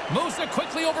 Moves it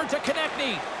quickly over to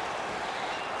Konechny.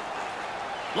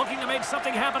 Looking to make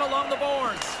something happen along the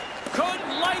boards.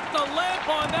 Couldn't light the lamp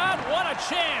on that. What a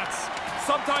chance.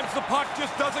 Sometimes the puck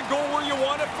just doesn't go where you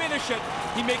want to finish it.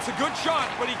 He makes a good shot,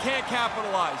 but he can't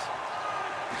capitalize.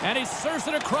 And he serves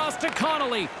it across to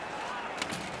Connolly.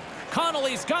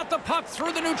 Connolly's got the puck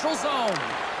through the neutral zone.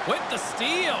 With the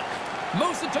steal.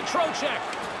 Moves it to Trocheck.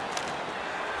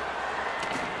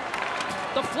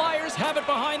 The Flyers have it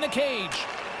behind the cage.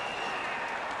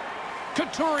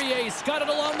 Couturier's got it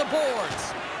along the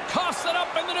boards. Coughs it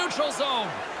up in the neutral zone.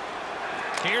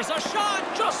 Here's a shot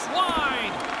just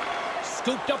wide.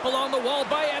 Scooped up along the wall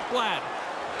by Ekblad.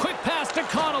 Quick pass to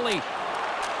Connolly.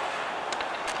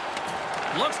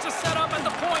 Looks to set up at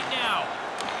the point now.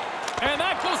 And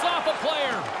that goes off a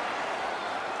player.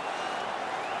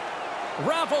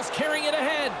 Raffles carrying it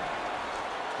ahead.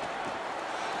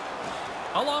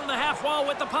 Along the half wall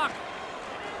with the puck.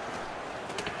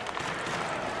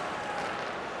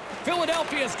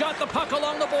 Philadelphia's got the puck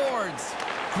along the boards.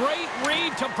 Great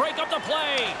read to break up the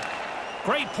play.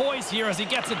 Great poise here as he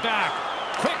gets it back.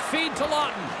 Quick feed to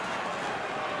Lawton.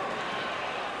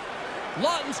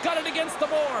 Lawton's got it against the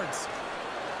boards.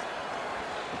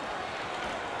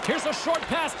 Here's a short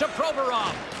pass to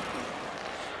Provorov.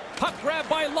 Puck grab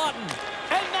by Lawton.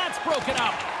 And that's broken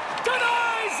up.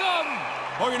 Denies him!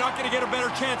 Oh, you're not going to get a better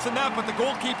chance than that, but the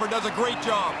goalkeeper does a great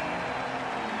job.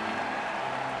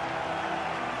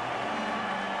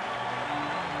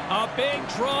 A big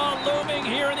draw looming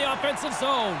here in the offensive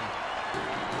zone.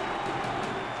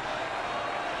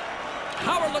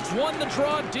 Howard's won the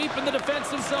draw deep in the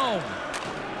defensive zone.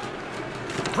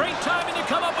 Great timing to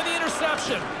come up with the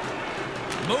interception.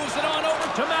 Moves it on over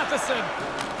to Matheson.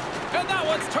 And that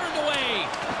one's turned away.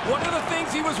 One of the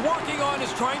things he was working on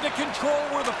is trying to control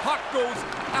where the puck goes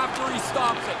after he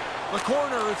stops it. The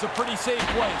corner is a pretty safe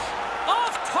place.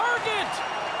 Off target!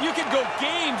 You can go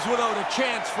games without a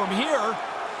chance from here.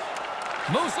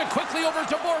 Moves it quickly over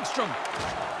to Borgstrom.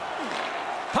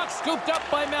 Puck scooped up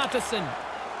by Matheson.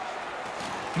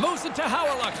 Moves it to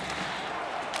Howard.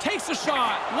 Takes a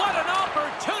shot. What an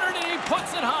opportunity. He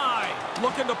puts it high.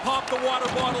 Looking to pop the water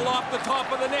bottle off the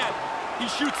top of the net. He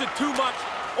shoots it too much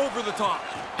over the top.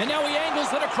 And now he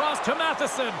angles it across to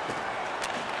Matheson.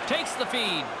 Takes the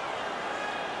feed.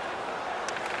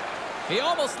 He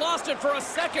almost lost it for a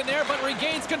second there, but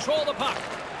regains control of the puck.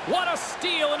 What a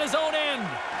steal in his own end.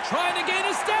 Trying to gain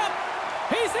a step.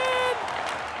 He's in.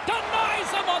 Denies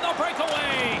him on the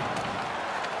breakaway.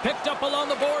 Picked up along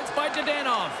the boards by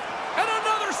Dadonov. And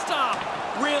another stop.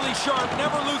 Really sharp.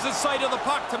 Never loses sight of the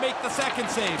puck to make the second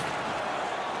save.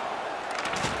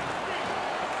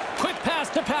 Quick pass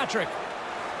to Patrick.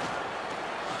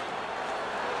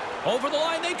 Over the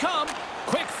line they come.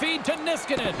 Quick feed to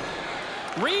Niskanen.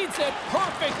 Reads it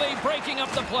perfectly, breaking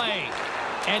up the play.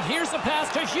 And here's the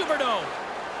pass to Huberdeau.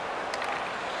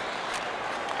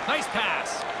 Nice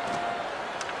pass.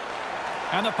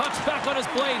 And the puck's back on his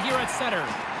blade here at center.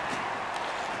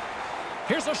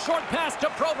 Here's a short pass to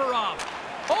Provorov.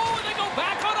 Oh, and they go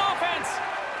back on offense.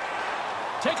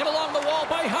 Taken along the wall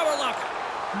by Howard.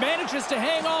 Manages to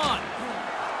hang on.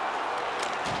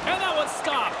 And that one's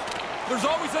stopped. There's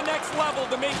always a next level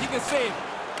to making a save.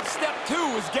 Step 2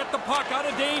 is get the puck out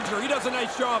of danger. He does a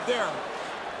nice job there.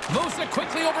 Moves it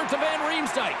quickly over to Van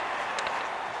Riemsdyk.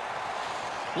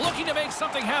 Looking to make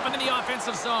something happen in the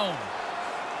offensive zone.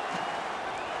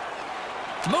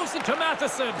 Moves it to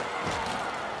Matheson.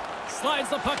 Slides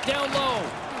the puck down low.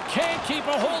 Can't keep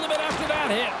a hold of it after that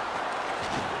hit.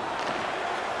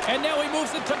 And now he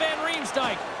moves it to Van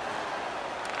Riemsdyk.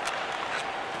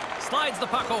 Slides the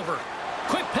puck over.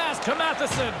 Quick pass to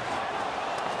Matheson.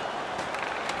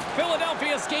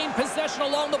 Philadelphia's gained possession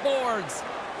along the boards.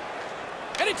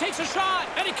 And he takes a shot,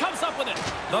 and he comes up with it.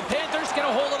 The Panthers get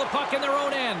a hold of the puck in their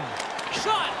own end.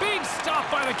 Shot, big stop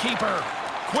by the keeper.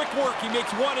 Quick work, he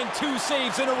makes 1 and 2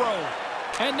 saves in a row.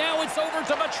 And now it's over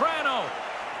to Vetrano.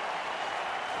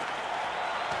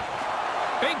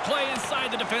 Big play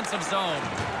inside the defensive zone.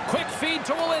 Quick feed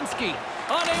to Welinski.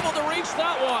 Unable to reach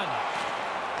that one.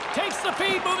 Takes the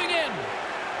feed, moving in.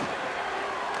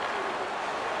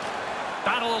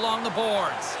 Battle along the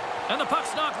boards. And the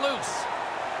puck's knocked loose.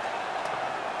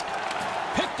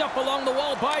 Picked up along the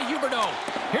wall by Huberdeau.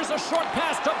 Here's a short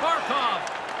pass to Barkov.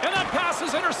 And that pass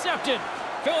is intercepted.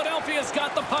 Philadelphia's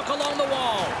got the puck along the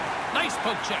wall. Nice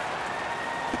poke check.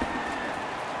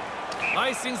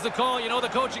 Icing's the call. You know the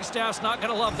coaching staff's not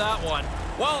going to love that one.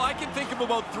 Well, I can think of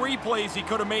about 3 plays he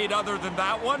could have made other than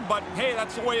that one, but hey,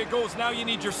 that's the way it goes. Now you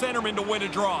need your centerman to win a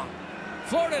draw.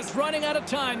 Florida's running out of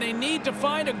time. They need to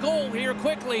find a goal here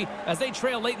quickly as they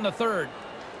trail late in the third.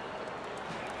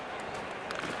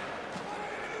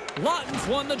 Lawton's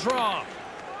won the draw.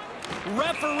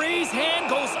 Referee's hand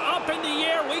goes up in the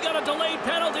air. We got a delayed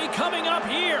penalty coming up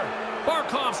here.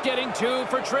 Barkov's getting 2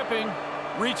 for tripping.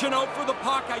 Reaching out for the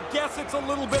puck. I guess it's a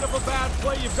little bit of a bad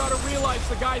play. You've got to realize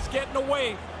the guy's getting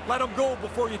away. Let him go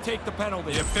before you take the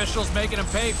penalty. The official's making him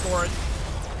pay for it.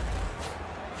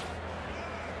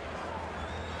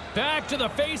 Back to the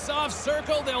face-off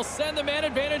circle. They'll send the man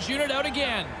advantage unit out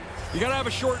again. You got to have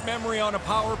a short memory on a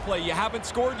power play. You haven't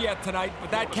scored yet tonight,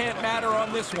 but that can't matter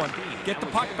on this one. Get the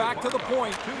puck back to the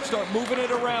point, start moving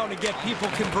it around, and get people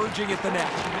converging at the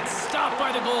net. Stopped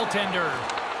by the goaltender.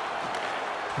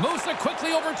 Moves it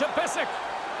quickly over to Pysyk.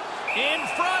 In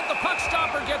front, the puck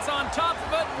stopper gets on top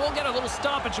of it. We'll get a little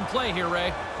stoppage in play here,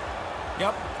 Ray.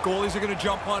 Yep, goalies are going to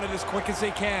jump on it as quick as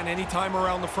they can anytime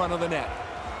around the front of the net.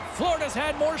 Florida's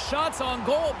had more shots on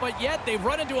goal, but yet they've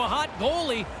run into a hot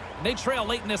goalie. They trail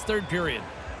late in this third period.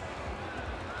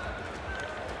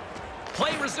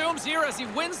 Play resumes here as he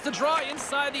wins the draw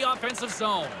inside the offensive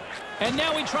zone. And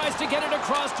now he tries to get it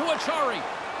across to Achari.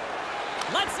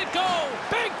 Lets it go.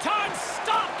 Big time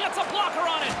stop. Gets a blocker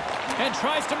on it. And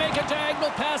tries to make a diagonal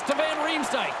pass to Van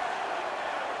Riemsdyk.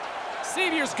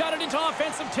 Sevier's got it into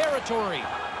offensive territory.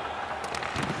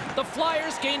 The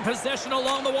Flyers gain possession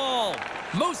along the wall.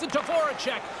 Moves it to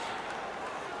Voracek.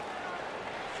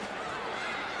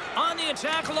 On the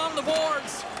attack along the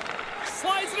boards.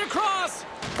 Slides it across.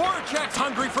 Voracek's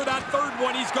hungry for that third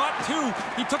one. He's got 2.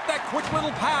 He took that quick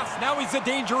little pass. Now he's a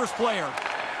dangerous player.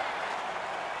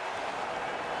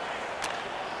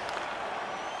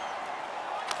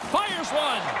 Fires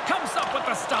one. Comes up with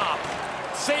the stop.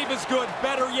 Save is good.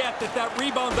 Better yet that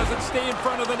rebound doesn't stay in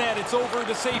front of the net. It's over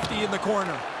to safety in the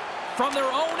corner. From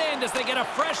their own end as they get a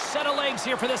fresh set of legs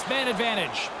here for this man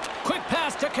advantage. Quick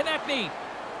pass to Konechny.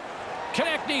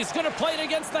 Konechny's going to play it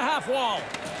against the half wall.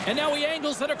 And now he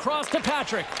angles it across to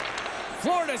Patrick.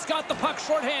 Florida's got the puck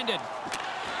shorthanded.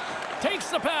 Takes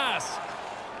the pass.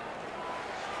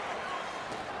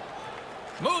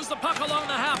 Moves the puck along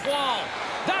the half wall.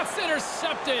 That's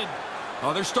intercepted.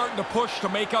 Oh, they're starting to push to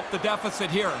make up the deficit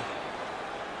here.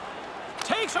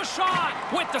 Takes a shot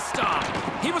with the stop.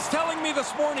 He was telling me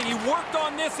this morning he worked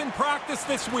on this in practice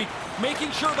this week,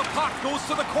 making sure the puck goes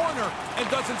to the corner and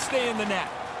doesn't stay in the net.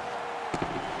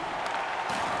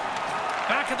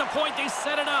 Back at the point, they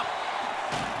set it up.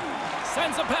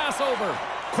 Sends a pass over.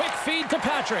 Quick feed to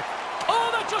Patrick.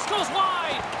 Oh, that just goes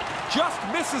wide. Just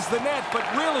misses the net, but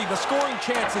really the scoring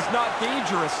chance is not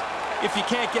dangerous if you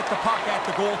can't get the puck at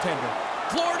the goaltender.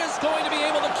 Florida's going to be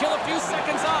able to kill a few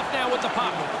seconds off now with the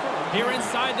puck. Here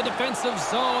inside the defensive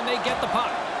zone, they get the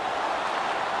puck.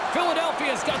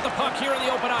 Philadelphia's got the puck here in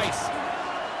the open ice.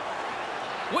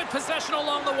 With possession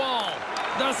along the wall.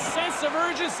 The sense of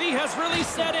urgency has really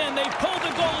set in. They pull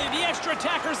the goalie. The extra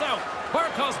attacker's out.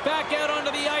 Barkov's back out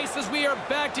onto the ice as we are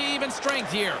back to even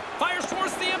strength here. Fires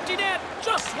towards the empty net.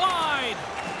 Just wide.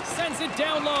 Sends it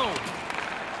down low.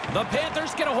 The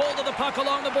Panthers get a hold of the puck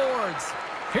along the boards.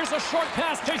 Here's a short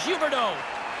pass to Huberdeau.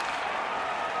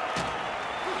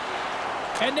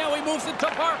 And now he moves it to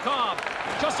Barkov.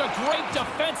 Just a great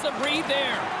defensive read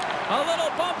there. A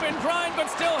little bump and grind, but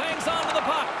still hangs on to the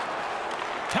puck.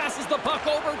 Passes the puck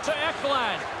over to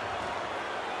Ekblad.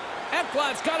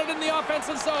 Ekblad's got it in the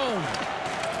offensive zone.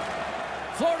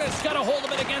 Florida's got a hold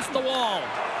of it against the wall.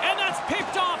 And that's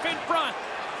picked off in front.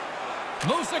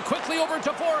 Moves it quickly over to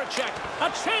Voracek. A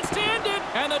chance to end it.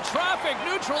 And the traffic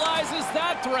neutralizes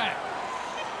that threat.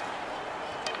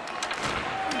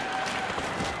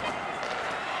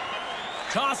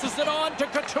 Tosses it on to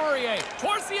Couturier.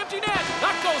 Towards the empty net.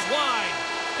 That goes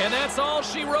wide. And that's all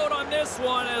she wrote on this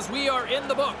one as we are in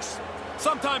the books.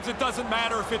 Sometimes it doesn't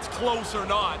matter if it's close or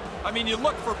not. I mean, you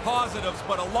look for positives,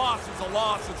 but a loss is a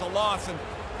loss is a loss, and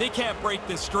they can't break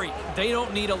this streak. They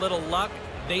don't need a little luck.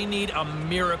 They need a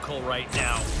miracle right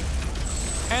now.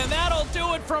 And that'll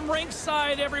do it from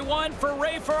ringside, everyone. For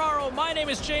Ray Ferraro, my name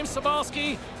is James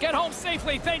Cybulski. Get home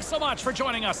safely. Thanks so much for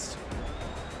joining us.